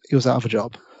later, he was out of a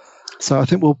job. So I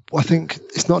think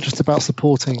it's not just about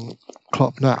supporting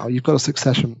Klopp now. You've got a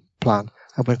succession plan.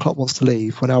 And when Klopp wants to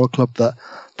leave, we're now a club that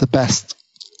the best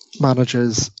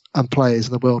managers and players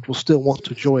in the world will still want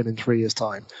to join in 3 years'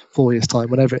 time, 4 years' time,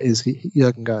 whenever it is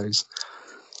Jurgen goes.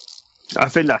 I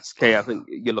think that's key. I think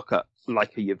you look at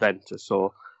like a Juventus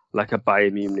or like a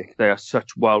Bayern Munich. They are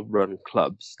such well-run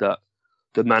clubs that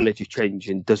the manager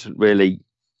changing doesn't really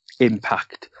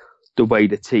impact the way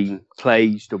the team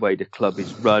plays, the way the club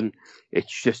is run.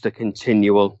 It's just a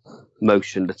continual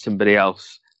motion that somebody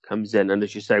else comes in. And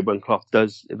as you say, when Klopp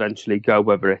does eventually go,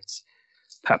 whether it's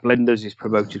Pep Linders is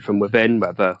promoted from within,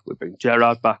 whether we bring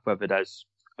Gerrard back, whether there's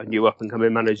a new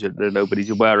up-and-coming manager that nobody's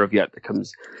aware of yet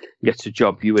that gets a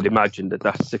job, you would imagine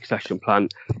that succession plan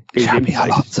is in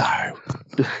place.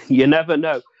 You never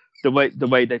know. The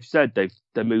way they've said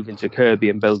they're moving to Kirby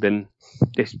and building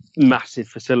this massive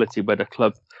facility where the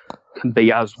club can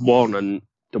be as one, and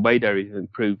the way they've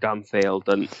improved Anfield,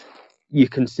 and you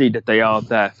can see that they are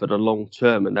there for the long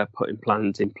term and they're putting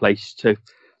plans in place to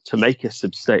make it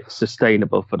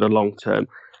sustainable for the long term.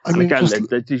 And again,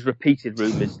 there's these repeated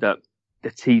rumours that the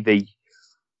TV,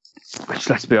 which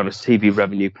let's be honest, TV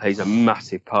revenue plays a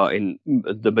massive part in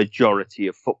the majority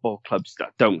of football clubs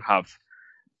that don't have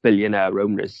billionaire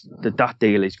owners. That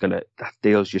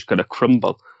deal's just gonna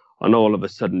crumble, and all of a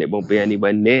sudden it won't be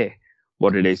anywhere near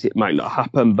what it is. It might not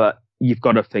happen, but you've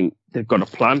got to think they've got a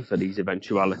plan for these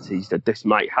eventualities that this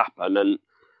might happen, and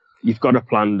you've got a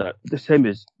plan that the same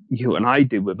as you and I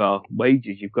do with our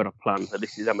wages. You've got a plan that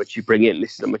this is how much you bring in,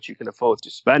 this is how much you can afford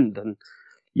to spend, and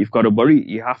you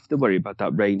have to worry about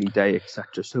that rainy day,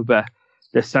 etc. So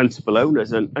they're sensible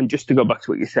owners, and just to go back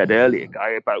to what you said earlier, Guy,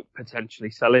 about potentially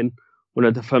selling one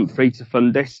of the front three to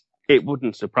fund this, it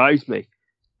wouldn't surprise me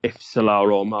if Salah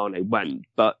or Mane went,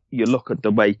 but you look at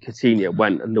the way Coutinho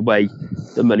went and the way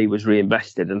the money was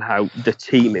reinvested and how the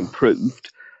team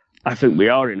improved. I think we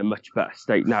are in a much better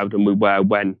state now than we were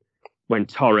when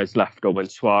Torres left or when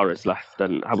Suarez left,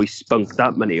 and how we spunked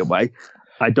that money away.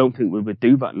 I don't think we would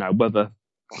do that now, whether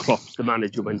Klopp's the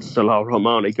manager when Salah or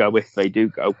Mane go, if they do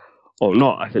go or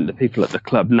not. I think the people at the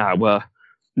club now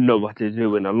know what they're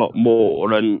doing a lot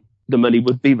more, and the money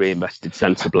would be reinvested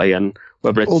sensibly, and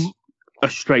whether it's a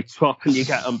straight swap and you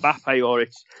get Mbappe, or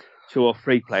it's 2 or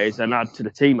 3 players and add to the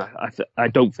team, I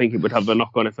don't think it would have the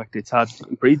knock-on effect it's had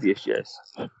in previous years.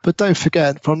 But don't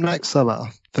forget, from next summer,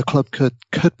 the club could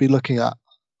be looking at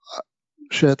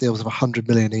shirt deals of 100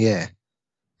 million a year.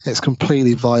 It's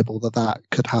completely viable that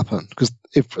could happen, because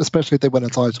especially if they win a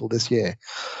title this year.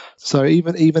 So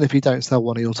even if you don't sell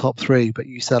one of your top three, but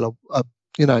you sell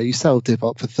you sell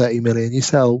Divock for 30 million, you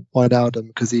sell Wijnaldum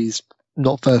because he's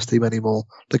not first team anymore.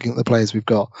 Looking at the players we've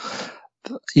got,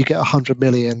 you get 100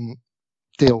 million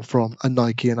deal from a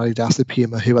Nike, an Adidas, a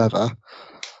Puma, whoever.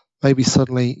 Maybe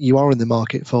suddenly you are in the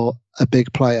market for a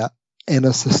big player in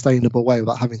a sustainable way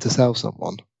without having to sell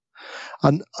someone.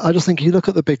 And I just think you look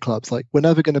at the big clubs, like we're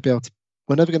never going to be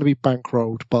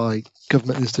bankrolled by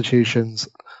government institutions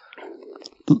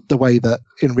the way that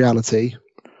in reality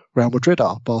Real Madrid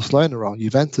are, Barcelona are,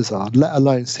 Juventus are, let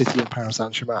alone City and Paris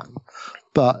Saint-Germain.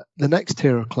 But the next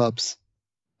tier of clubs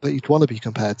that you'd want to be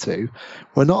compared to,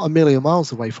 we're not a million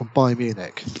miles away from Bayern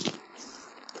Munich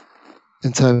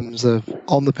in terms of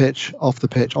on the pitch, off the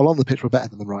pitch. On the pitch, we're better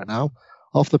than them right now.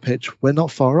 Off the pitch, we're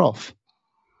not far off.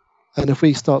 And if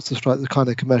we start to strike the kind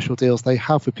of commercial deals they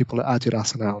have with people at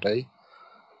Adidas and Audi,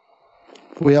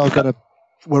 we're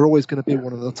always going to be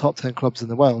one of the top 10 clubs in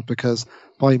the world, because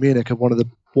Bayern Munich are one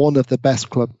of the best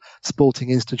club sporting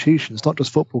institutions, not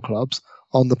just football clubs,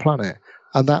 on the planet.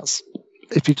 And that's,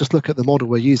 if you just look at the model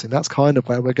we're using, that's kind of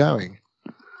where we're going.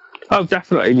 Oh,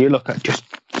 definitely. And you look at just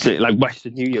like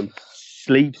Western Union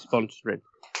sleeve sponsoring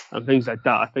and things like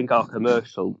that. I think our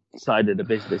commercial side of the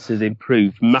business has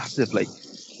improved massively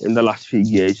in the last few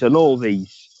years, and all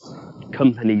these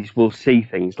companies will see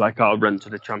things like our run to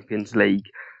the Champions League,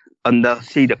 and they'll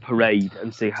see the parade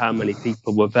and see how many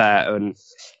people were there, and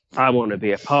I want to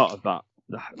be a part of that.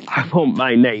 I want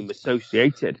my name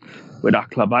associated with our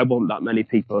club. I want that many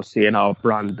people seeing our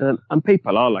brand, and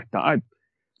people are like that.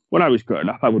 When I was growing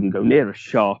up, I wouldn't go near a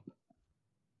Sharp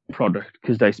product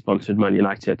because they sponsored Man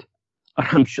United, and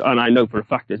I'm sure, and I know for a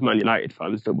fact there's Man United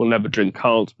fans that will never drink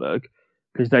Carlsberg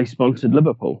because they sponsored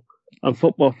Liverpool. And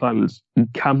football fans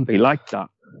can be like that.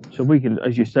 So we can,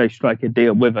 as you say, strike a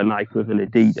deal with a Nike, with an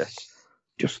Adidas.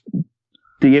 Just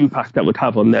the impact that would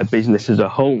have on their business as a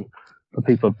whole, for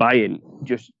people buying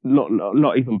just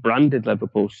not even branded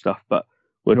Liverpool stuff, but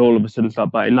would all of a sudden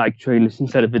start buying Nike trainers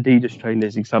instead of Adidas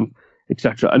trainers,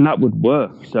 etc. And that would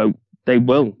work. So they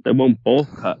won't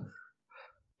boycott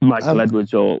Michael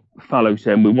Edwards or Fallow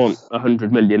saying we want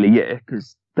 100 million a year,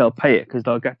 because they'll pay it, because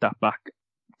they'll get that back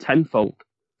tenfold.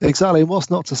 Exactly. And what's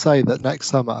not to say that next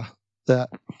summer that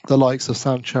the likes of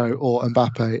Sancho or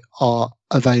Mbappe are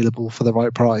available for the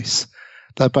right price.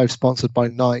 They're both sponsored by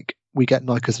Nike. We get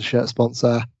Nike as a shirt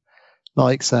sponsor.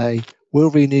 Nike say, we'll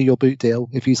renew your boot deal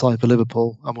if you sign for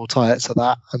Liverpool, and we'll tie it to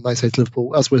that. And they say to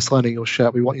Liverpool, as we're signing your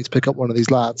shirt, we want you to pick up one of these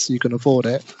lads so you can afford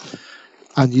it.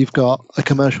 And you've got a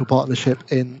commercial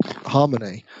partnership in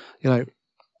harmony.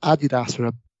 Adidas are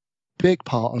a big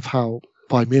part of how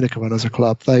Bayern Munich run as a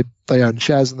club. They own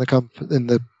shares in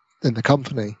the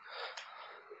company.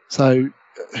 So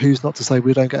who's not to say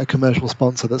we don't get a commercial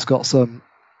sponsor that's got some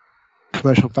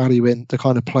commercial value in the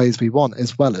kind of players we want,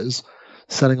 as well as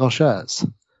selling our shirts.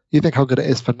 You think how good it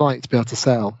is for Nike to be able to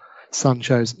sell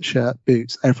Sancho's shirt,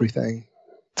 boots, everything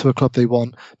to a club they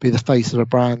want, be the face of a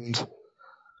brand.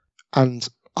 And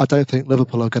I don't think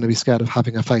Liverpool are going to be scared of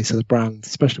having a face of the brand,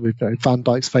 especially with Van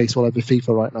Dijk's face all over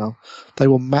FIFA right now. They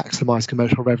will maximise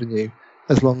commercial revenue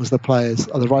as long as the players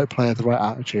are the right player, the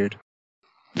right attitude.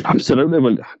 Absolutely.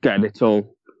 Well, again, it's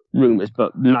all rumours,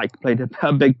 but Nike played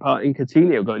a big part in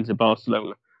Coutinho going to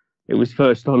Barcelona. It was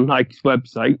first on Nike's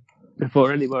website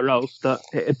before anywhere else that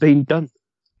it had been done.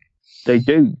 They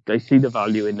do. They see the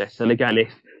value in this. And again,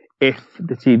 if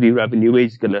the TV revenue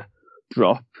is going to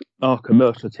drop, our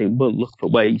commercial team will look for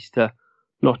ways to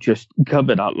not just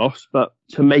cover that loss, but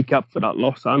to make up for that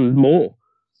loss and more.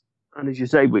 And as you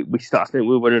say, we started, I think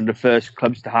we were one of the first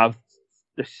clubs to have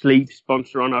the sleeve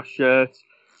sponsor on our shirts.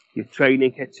 Your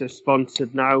training kits are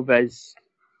sponsored now. There's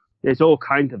all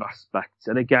kinds of aspects.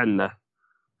 And again,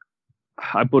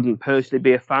 I wouldn't personally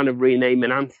be a fan of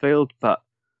renaming Anfield, but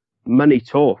money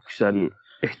talks. And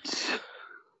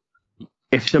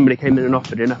if somebody came in and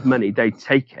offered enough money, they'd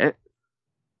take it.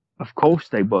 Of course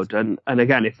they would. And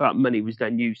again, if that money was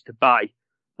then used to buy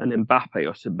an Mbappe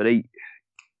or somebody,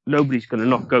 nobody's going to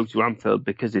not go to Anfield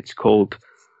because it's called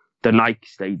the Nike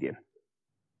Stadium.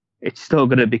 It's still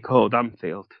going to be called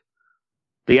Anfield.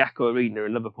 The Echo Arena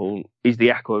in Liverpool is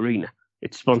the Echo Arena.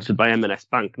 It's sponsored by M&S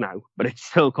Bank now, but it's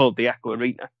still called the Echo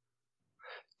Arena.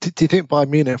 Do you think Bayern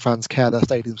Munich fans care their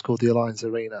stadium's called the Allianz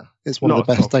Arena? It's one of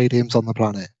the best stadiums on the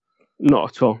planet.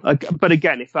 Not at all. But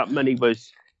again, if that money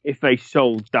was, if they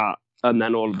sold that and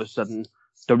then all of a sudden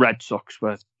the Red Sox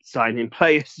were signing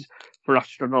players for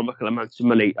astronomical amounts of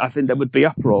money, I think there would be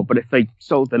uproar. But if they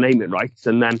sold the naming rights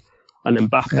and then and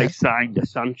Mbappe signed, a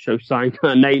Sancho signed, a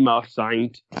Neymar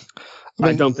signed.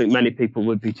 I don't think many people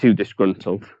would be too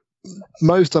disgruntled.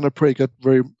 Mo's done a pretty good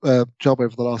job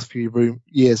over the last few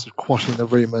years of quashing the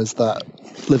rumours that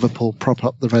Liverpool prop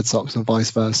up the Red Sox and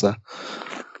vice versa.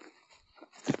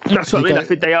 That's what I mean. I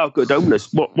think they are good owners.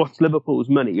 What's Liverpool's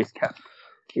money is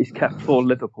kept for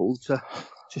Liverpool to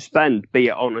spend, be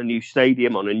it on a new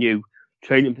stadium, on a new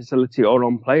training facility, or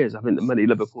on players. I think the money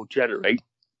Liverpool generate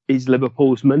is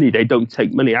Liverpool's money. They don't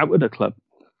take money out of the club.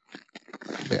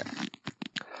 Yeah.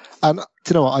 And do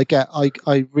you know what?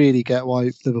 I really get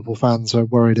why Liverpool fans are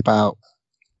worried about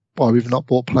why we've not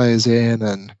bought players in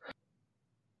and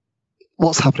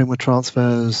what's happening with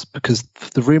transfers, because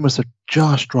the rumours have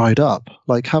just dried up.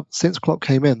 Since Klopp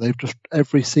came in, they've just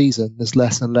every season there's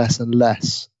less and less and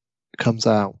less comes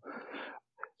out.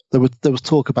 There was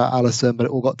talk about Alisson, but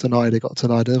it all got denied. It got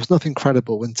denied. There was nothing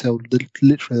credible until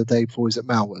literally the day before he was at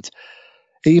Melwood.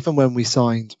 Even when we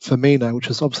signed Firmino, which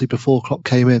was obviously before Klopp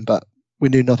came in, but we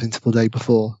knew nothing till the day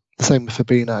before. The same with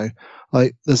Fabinho.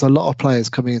 There's a lot of players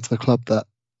coming into the club that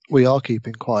we are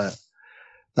keeping quiet,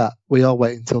 that we are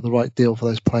waiting until the right deal for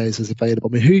those players is available.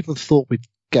 I mean, who even thought we'd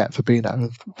get Fabinho?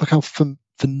 Look how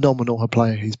phenomenal a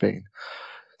player he's been.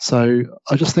 So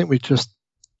I just think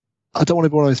I don't want to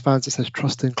be one of those fans that says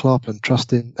trust in Klopp and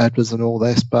trust in Edwards and all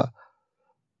this, but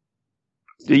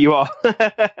you are.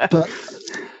 But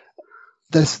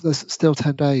there's still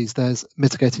 10 days. There's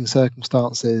mitigating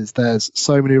circumstances. There's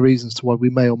so many reasons to why we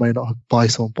may or may not buy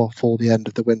someone before the end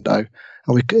of the window,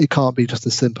 and it can't be just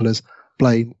as simple as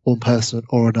blame one person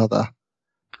or another.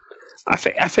 I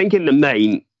think in the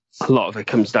main, a lot of it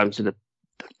comes down to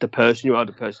the person you are,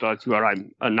 the personality where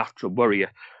I'm a natural worrier.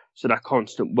 So that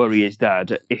constant worry is there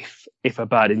that if a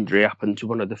bad injury happened to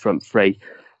one of the front three,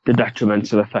 the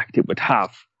detrimental effect it would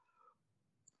have.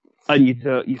 And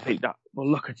you think that, well,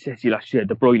 look at City last year.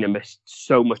 De Bruyne missed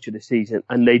so much of the season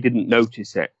and they didn't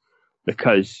notice it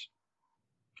because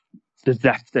the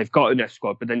depth they've got in their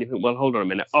squad. But then you think, well, hold on a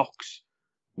minute. Ox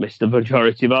missed the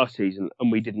majority of our season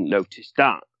and we didn't notice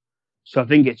that. So I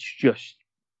think it's just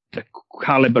the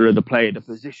calibre of the player, the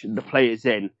position the player's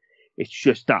in. It's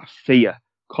just that fear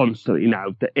constantly now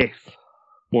that if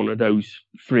one of those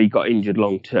three got injured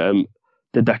long term,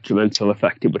 the detrimental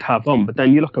effect it would have on. But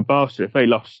then you look at Barca, if they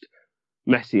lost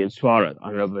Messi and Suarez, I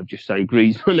don't know if they've just signed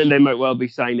Griezmann, and they might well be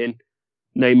signing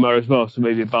Neymar as well. So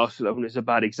maybe Barcelona is a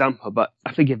bad example. But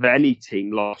I think if any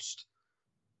team lost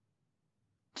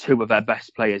two of their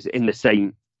best players in the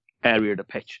same area of the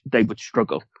pitch, they would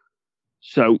struggle.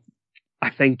 So I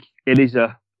think it is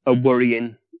a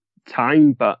worrying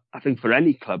time, but I think for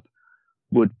any club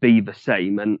would be the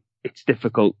same, and it's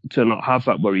difficult to not have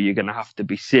that worry. You're going to have to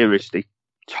be seriously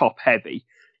top heavy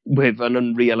with an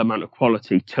unreal amount of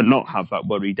quality to not have that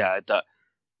worry there that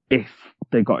if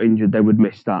they got injured they would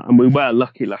miss that. And we were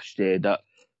lucky last year that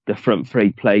the front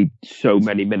three played so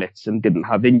many minutes and didn't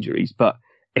have injuries, but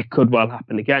it could well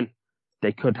happen again.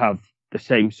 They could have the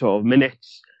same sort of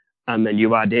minutes, and then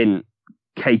you add in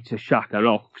Keita, Xhaka and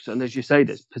Ox, and as you say,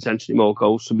 there's potentially more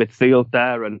goals from midfield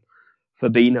there, and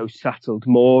Fabinho settled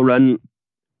more, and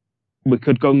we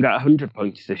could go and get 100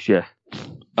 points this year.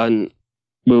 And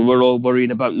we were all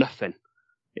worrying about nothing.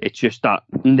 It's just that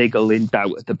niggling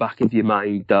doubt at the back of your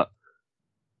mind that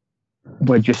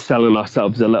we're just selling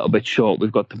ourselves a little bit short.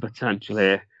 We've got the potential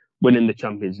here, winning the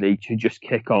Champions League, to just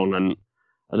kick on. And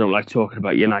I don't like talking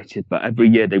about United, but every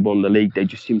year they won the league, they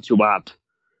just seem to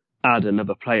add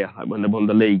another player. Like when they won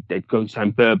the league, they'd go and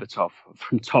sign Berbatov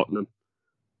from Tottenham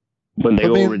when they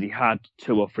already had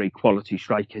two or three quality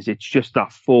strikers. It's just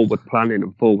that forward planning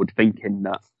and forward thinking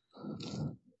that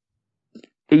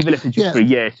even if it's just for a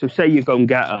year, so say you go and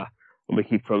get and we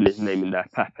keep throwing his name in there,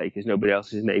 Pepe, because nobody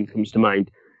else's name comes to mind,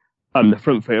 and the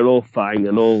front three are all fine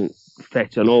and all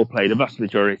fit and all play the vast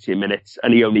majority of minutes,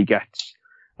 and he only gets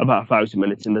about 1,000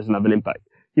 minutes and doesn't have an impact.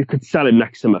 You could sell him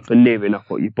next summer for near enough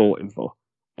what you bought him for,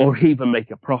 or even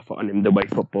make a profit on him the way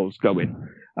football's going.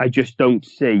 I just don't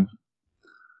see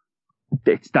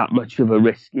it's that much of a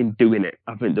risk in doing it.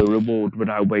 I think the reward would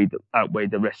outweigh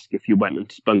the risk if you went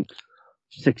and spent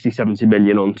 60, 70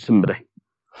 million on somebody.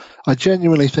 I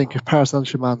genuinely think if Paris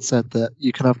Saint-Germain said that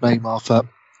you can have Neymar for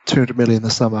 200 million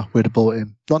this summer, we'd have bought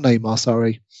him. Not Neymar,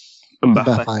 sorry.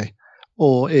 Mbappe.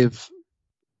 Or if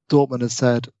Dortmund had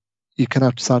said you can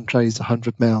have Sanchez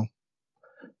 100 mil.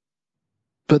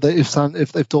 But if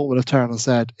Dortmund have turned and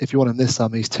said, if you want him this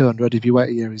summer, he's 200. If you wait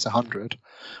a year, he's 100.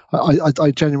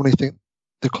 I genuinely think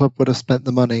the club would have spent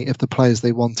the money if the players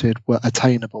they wanted were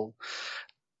attainable.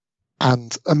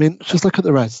 And I mean, just look at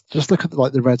the Reds. Just look at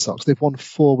the Red Sox. They've won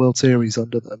 4 World Series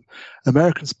under them.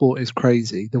 American sport is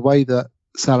crazy. The way that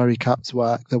salary caps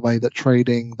work, the way that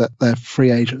trading, that their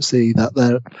free agency,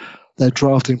 that their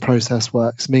drafting process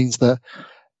works, means that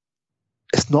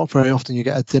it's not very often you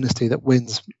get a dynasty that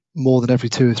wins more than every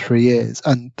 2 or 3 years,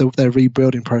 and their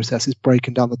rebuilding process is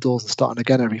breaking down the doors and starting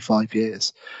again every 5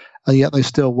 years, and yet they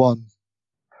still won,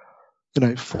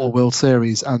 4 World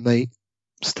Series, and they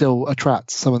still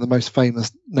attract some of the most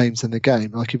famous names in the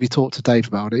game. Like if you talk to Dave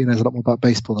about it, he knows a lot more about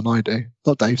baseball than I do.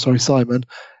 Not Dave, sorry, Simon.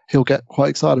 He'll get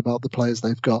quite excited about the players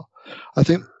they've got. I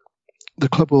think the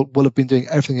club will have been doing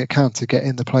everything it can to get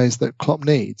in the players that Klopp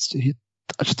needs.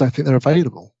 I just don't think they're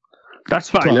available. That's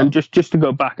fine. And just to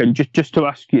go back and just to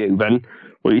ask you then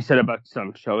what you said about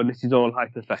Sancho, and this is all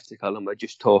hypothetical, and we're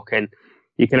just talking,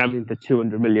 you can have him for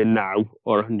 200 million now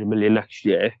or 100 million next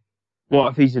year.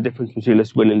 What if he's the difference between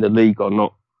us winning the league or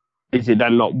not? Is it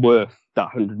then not worth that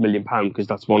 £100 million because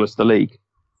that's won us the league?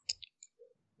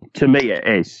 To me, it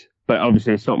is. But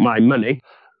obviously, it's not my money.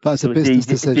 But it's a business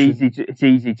decision. It's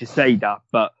easy to say that,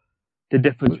 but the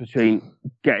difference between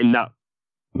getting that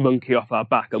monkey off our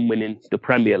back and winning the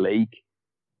Premier League,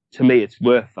 to me, it's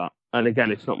worth that. And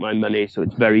again, it's not my money, so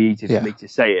it's very easy for me to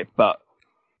say it. But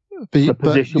the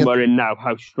position we're in now,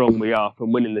 how strong we are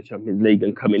from winning the Champions League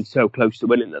and coming so close to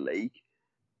winning the league,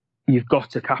 you've got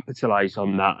to capitalise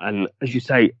on that. And as you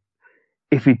say,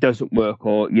 if it doesn't work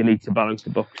or you need to balance the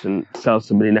books and sell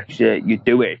somebody next year, you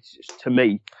do it. To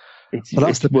me, it's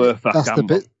worth that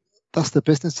gamble. That's the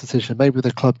business decision. Maybe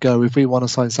the club go, if we want to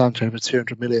sign Sancho for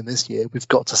 200 million this year, we've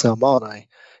got to sell Mane.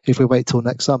 If we wait till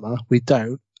next summer, we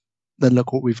don't. Then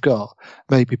look what we've got.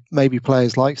 Maybe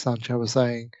players like Sancho are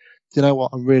saying, you know what,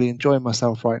 I'm really enjoying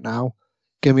myself right now.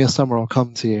 Give me a summer, I'll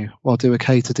come to you. I'll do a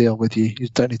cater deal with you. You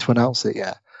don't need to announce it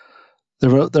yet. There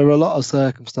are a lot of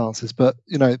circumstances, but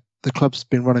the club's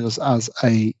been running us as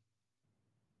a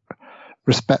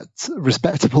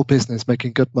respectable business,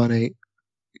 making good money,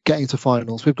 getting to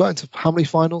finals. We've got into how many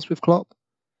finals with Klopp?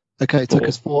 Okay, it took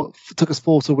us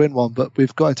four to win one, but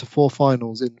we've got into 4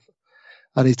 finals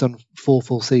and he's done 4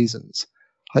 full seasons.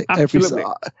 Absolutely.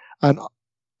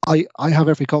 I have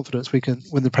every confidence we can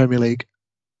win the Premier League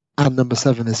and number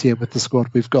 7 this year with the squad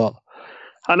we've got.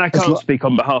 And I can't speak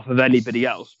on behalf of anybody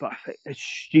else, but I think, as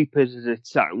stupid as it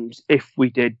sounds, if we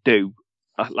did do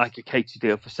a cater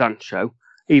deal for Sancho,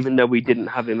 even though we didn't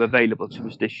have him available to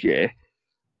us this year,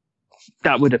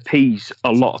 that would appease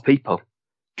a lot of people,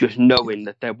 just knowing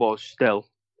that there was still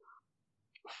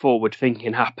forward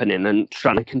thinking happening and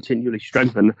trying to continually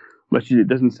strengthen, much as it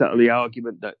doesn't settle the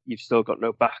argument that you've still got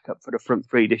no backup for the front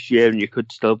three this year and you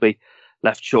could still be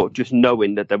left short, just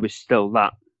knowing that there was still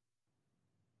that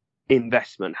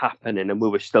investment happening and we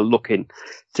were still looking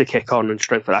to kick on and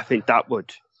strengthen. I think that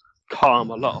would calm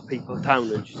a lot of people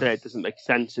down and just say it doesn't make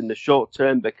sense in the short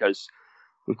term because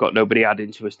we've got nobody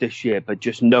adding to us this year, but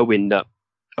just knowing that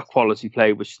a quality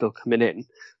player was still coming in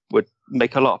would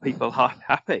make a lot of people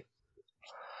happy.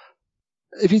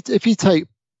 If you take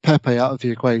Pepe out of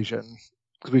the equation,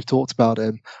 because we've talked about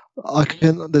him,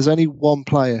 there's only one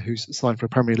player who's signed for a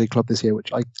Premier League club this year,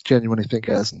 which I genuinely think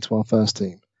gets into our first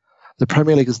team. The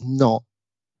Premier League has not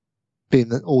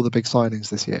been all the big signings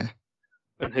this year.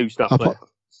 And who's that player?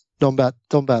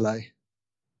 Ndombele.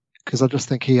 Because I just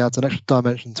think he adds an extra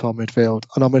dimension to our midfield,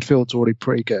 and our midfield's already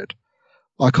pretty good.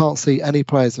 I can't see any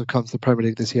players who have come to the Premier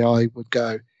League this year I would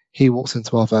go, he walks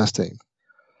into our first team.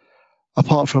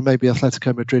 Apart from maybe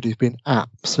Atletico Madrid, who've been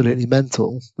absolutely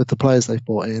mental with the players they've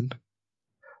brought in.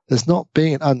 There's not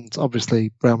been, and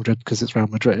obviously Real Madrid because it's Real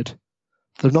Madrid,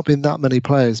 there've not been that many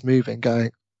players moving,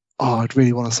 going, oh, I'd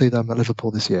really want to see them at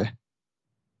Liverpool this year.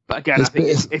 But again, I think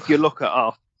if you look at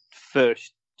our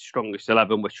first strongest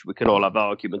 11, which we can all have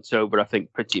arguments over, I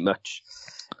think pretty much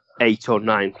 8 or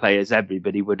 9 players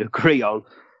everybody would agree on.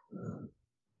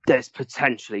 There's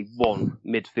potentially one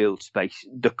midfield space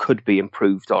that could be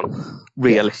improved on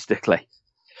realistically.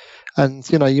 And,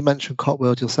 you mentioned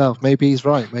Cotworld yourself. Maybe he's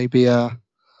right. Maybe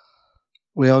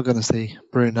we are going to see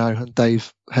Bruno and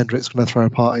Dave Hendricks going to throw a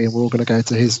party and we're all going to go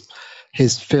to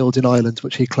his field in Ireland,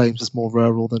 which he claims is more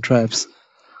rural than Trev's,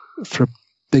 for a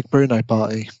big Bruno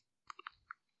party.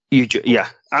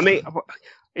 I mean,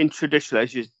 in traditional,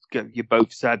 as you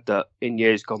both said, that in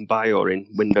years gone by or in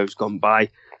windows gone by,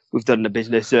 we've done the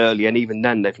business early, and even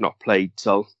then they've not played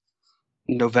till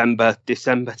November,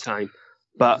 December time.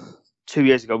 But 2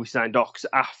 years ago we signed Ox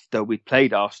after we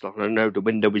played Arsenal, and I know the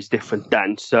window was different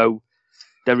then. So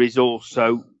there is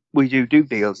also, we do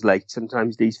deals late.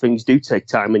 Sometimes these things do take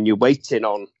time, and you're waiting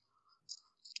on,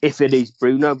 if it is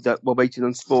Bruno, that we're waiting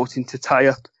on Sporting to tie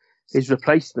up his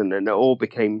replacement, and it all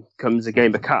becomes a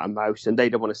game of cat and mouse, and they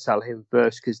don't want to sell him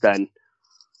first because then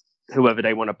whoever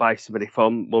they want to buy somebody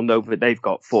from will know that they've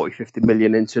got 40, 50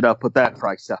 million into it. They'll put their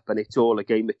price up, and it's all a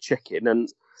game of chicken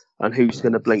and who's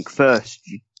going to blink first.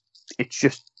 It's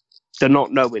just the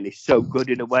not knowing is so good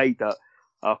in a way that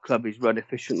our club is run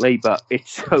efficiently, but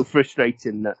it's so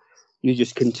frustrating that you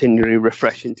just continually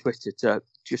refreshing Twitter to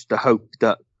hope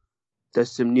that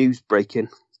there's some news breaking.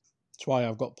 That's why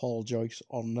I've got Paul Joyce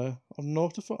on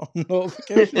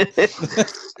notification.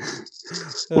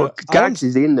 Well, Gags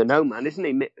is in the know, man, isn't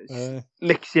he?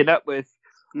 Mixing up with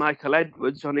Michael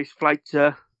Edwards on his flight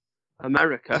to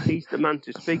America. He's the man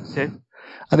to speak to.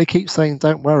 And he keeps saying,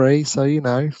 don't worry. So,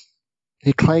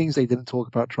 he claims he didn't talk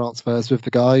about transfers with the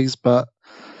guys, but,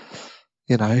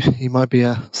 he might be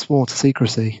sworn to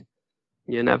secrecy.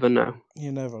 You never know.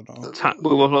 You never know. We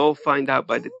will all find out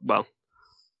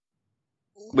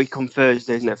week on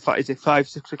Thursday, isn't it? Is it 5,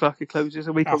 6 o'clock it closes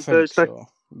a week on Thursday? So.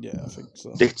 Yeah, I think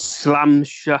so. It slams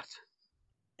shut.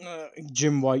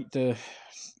 Jim White.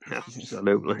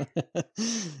 Absolutely.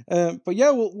 But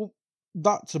yeah,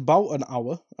 that's about an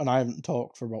hour, and I haven't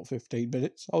talked for about 15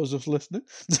 minutes. I was just listening.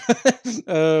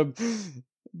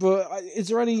 But is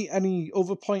there any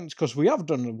other points? Because we have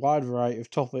done a wide variety of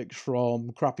topics,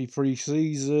 from crappy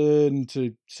pre-season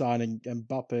to signing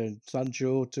Mbappe and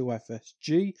Sancho to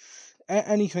FSG.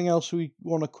 Anything else we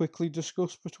want to quickly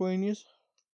discuss between you?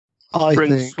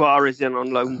 Bring Suarez in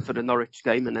on loan for the Norwich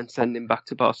game and then send him back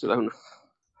to Barcelona.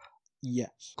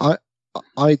 Yes.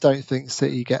 I don't think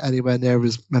City get anywhere near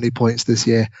as many points this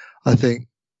year. I think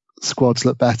squads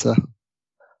look better.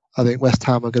 I think West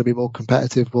Ham are going to be more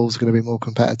competitive. Wolves are going to be more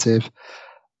competitive.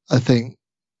 I think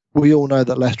we all know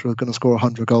that Leicester are going to score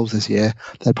 100 goals this year.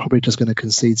 They're probably just going to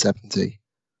concede 70.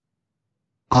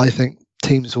 I think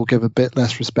teams will give a bit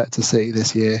less respect to City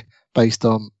this year based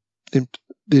on, I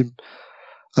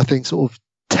think, sort of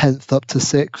 10th up to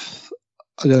 6th.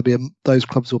 Those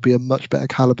clubs will be a much better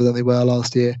calibre than they were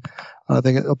last year. And I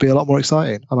think it'll be a lot more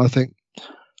exciting. And I think,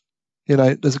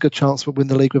 there's a good chance we'll win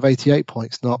the league with 88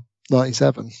 points, not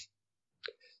 97.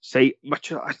 See,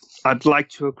 I'd like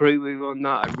to agree with you on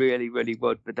that. I really, really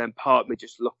would. But then part of me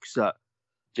just looks at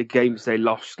the games they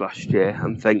lost last year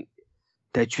and think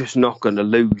they're just not going to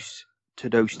lose to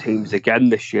those teams again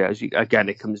this year. Again,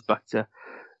 it comes back to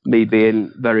me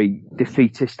being very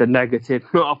defeatist and negative,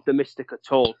 not optimistic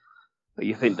at all. But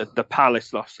you think that the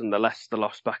Palace loss and the Leicester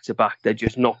loss back to back, they're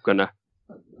just not going to.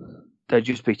 They'd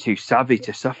just be too savvy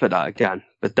to suffer that again.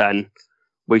 But then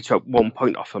we took 1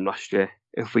 point off them last year.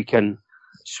 If we can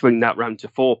swing that round to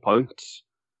 4 points,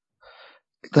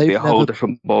 it'll be a whole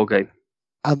different ball game.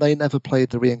 And they never played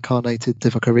the reincarnated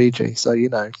Divock Origi, so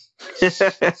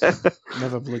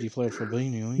Never bloody played for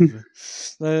Fabinho either.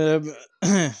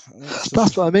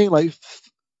 That's what I mean. Like,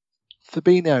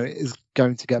 Fabinho is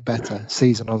going to get better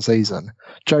season on season.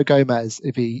 Joe Gomez,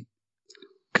 if he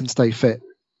can stay fit,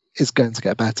 is going to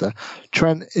get better.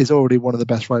 Trent is already one of the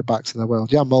best right backs in the world.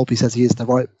 Jan Molby says he is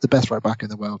the best right back in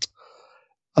the world.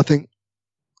 I think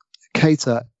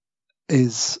Keita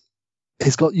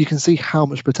you can see how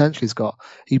much potential he's got.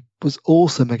 He was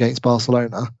awesome against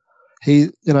Barcelona.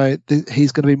 He's going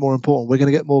to be more important. We're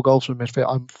going to get more goals from midfield.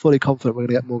 I'm fully confident we're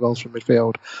going to get more goals from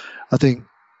midfield. I think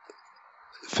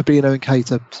Fabinho and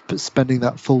Keita spending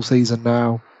that full season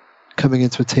now, coming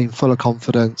into a team full of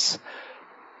confidence.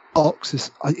 Ox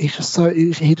he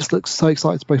just looks so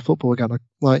excited to play football again.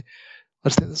 I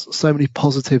just think there's so many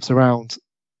positives around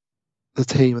the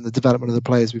team and the development of the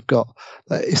players we've got.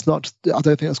 It's not just, I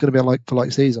don't think it's going to be a like for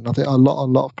like season. I think a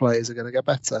lot of players are going to get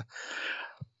better.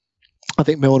 I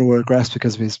think Milner will regress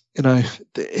because of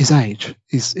his age.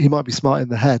 He might be smart in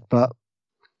the head, but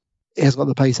he hasn't got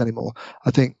the pace anymore.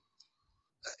 I think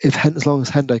as long as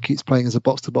Hendo keeps playing as a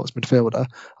box-to-box midfielder,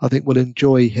 I think we'll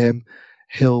enjoy him.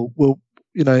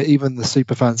 Even the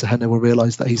super fans of Hendo will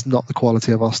realise that he's not the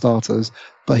quality of our starters,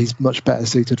 but he's much better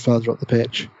suited further up the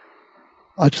pitch.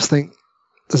 I just think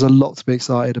there's a lot to be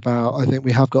excited about. I think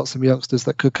we have got some youngsters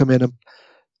that could come in and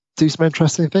do some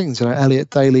interesting things. Elliot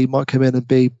Daly might come in and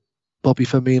be Bobby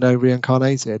Firmino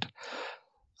reincarnated.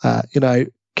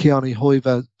 Keanu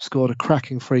Hoiver scored a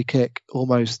cracking free kick,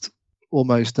 almost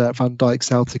Van Dijk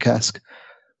Celtic-esque.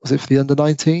 Was it for the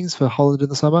under-19s for Holland in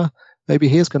the summer? Maybe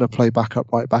he is going to play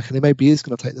backup right back, and maybe he is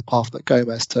going to take the path that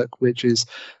Gomez took, which is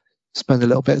spend a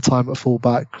little bit of time at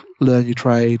full-back, learn your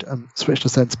trade, and switch to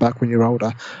centre-back when you're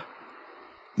older.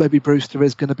 Maybe Brewster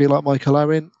is going to be like Michael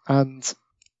Owen and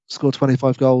score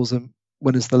 25 goals and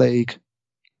win us the league.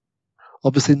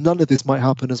 Obviously, none of this might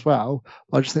happen as well.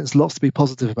 But I just think there's lots to be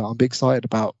positive about and be excited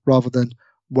about, rather than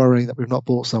worrying that we've not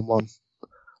bought someone.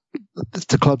 It's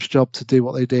the club's job to do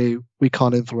what they do. We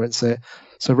can't influence it.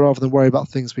 So rather than worry about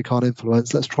things we can't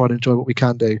influence, let's try and enjoy what we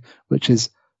can do, which is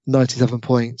 97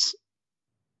 points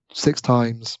 6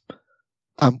 times,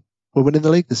 and we're winning the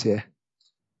league this year.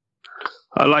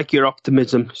 I like your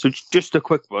optimism. So just a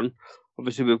quick one.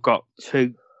 Obviously, we've got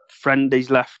 2 friendlies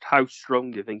left. How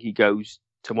strong do you think he goes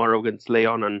tomorrow against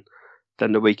Lyon and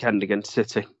then the weekend against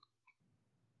City?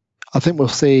 I think we'll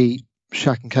see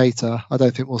Shaq and Keita. I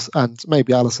don't think and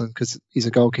maybe Alisson, because he's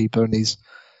a goalkeeper and he's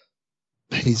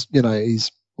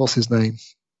what's his name?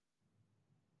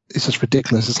 It's just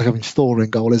ridiculous. It's like having Thor in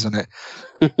goal, isn't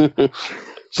it?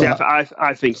 See,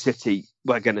 I think City,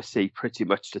 we're going to see pretty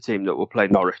much the team that will play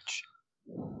Norwich.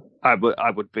 I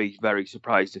would be very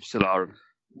surprised if Salah and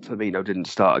Firmino didn't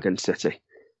start against City.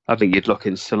 I think you'd look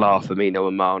in Salah, Firmino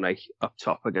and Mane up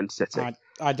top against City.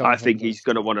 I think he's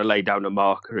going to want to lay down a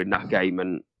marker in that game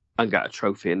and get a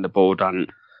trophy in the board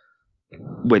and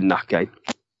win that game.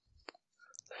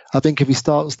 I think if he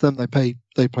starts them, they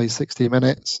play 60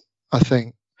 minutes. I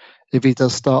think if he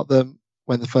does start them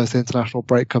when the first international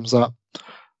break comes up,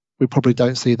 we probably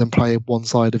don't see them play one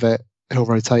side of it. He'll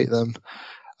rotate them.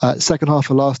 Second half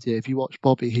of last year, if you watch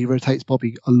Bobby, he rotates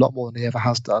Bobby a lot more than he ever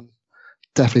has done.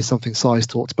 Definitely something Size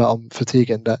talked about on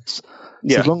fatigue index.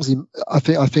 Yeah. So as long as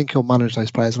I think he'll manage those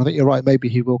players. And I think you're right. Maybe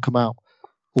he will come out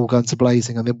all guns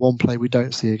blazing. And then one play we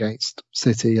don't see against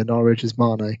City and Norwich is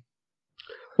Mane.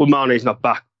 Well, Mane's not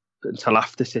back until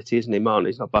after City, isn't he?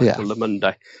 Mane's not back until the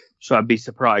Monday. So I'd be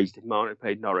surprised if Mane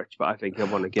played Norwich, but I think I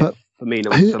want to give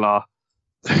Firmino and Salah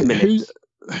minutes.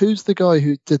 Who's the guy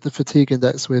who did the fatigue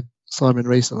index with Simon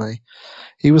recently?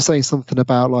 He was saying something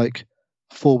about like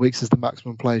 4 weeks is the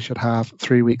maximum players should have.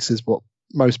 3 weeks is what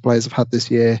most players have had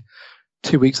this year.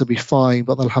 2 weeks will be fine,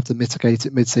 but they'll have to mitigate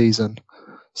it mid-season.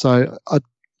 So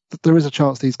there is a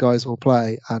chance these guys will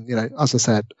play. And, as I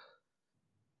said,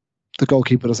 the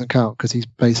goalkeeper doesn't count because he's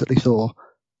basically Thor.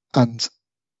 And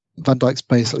Van Dijk's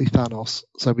basically Thanos.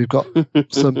 So we've got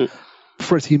some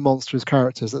pretty monstrous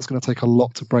characters that's going to take a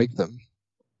lot to break them.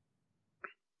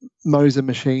 Mo's a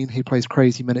machine. He plays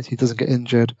crazy minutes. He doesn't get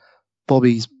injured.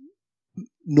 Bobby's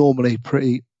normally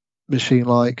pretty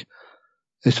machine-like.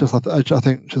 It's just, I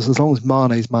think, just as long as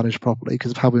Mane's managed properly,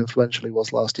 because of how influential he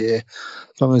was last year,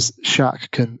 as long as Shaq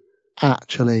can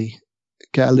actually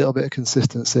get a little bit of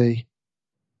consistency,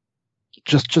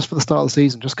 just for the start of the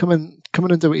season, just come in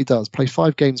and do what he does. Play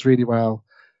 5 games really well,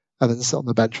 and then sit on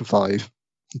the bench for 5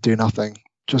 and do nothing.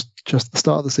 Just the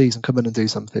start of the season, come in and do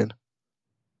something.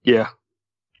 Yeah.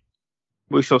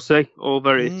 We shall see. All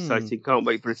very exciting. Can't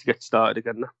wait for it to get started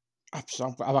again now.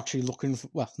 I'm actually not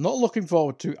looking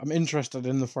forward to. I'm interested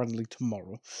in the friendly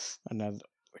tomorrow, and then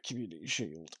Community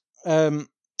Shield.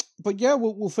 But yeah,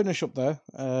 we'll finish up there.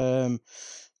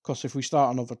 Because if we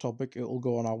start another topic, it'll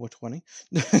go on hour 20.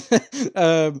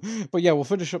 But yeah, we'll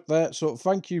finish up there. So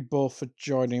thank you both for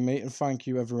joining me, and thank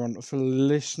you everyone for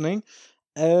listening.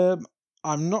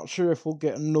 I'm not sure if we'll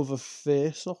get another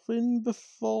face-off in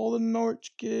before the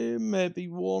Norwich game. Maybe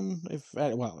one.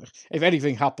 If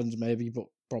anything happens, maybe, but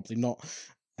probably not.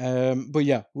 But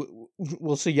yeah,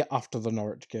 we'll see you after the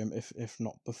Norwich game, if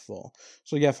not before.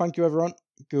 So yeah, thank you everyone.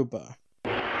 Goodbye.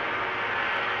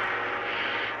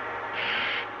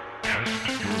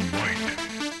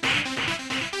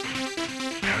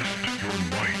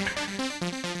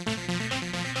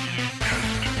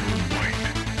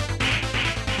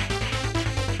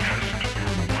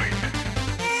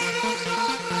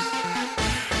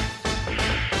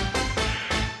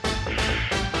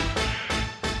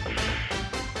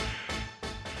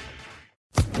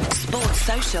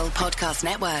 Social Podcast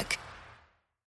Network.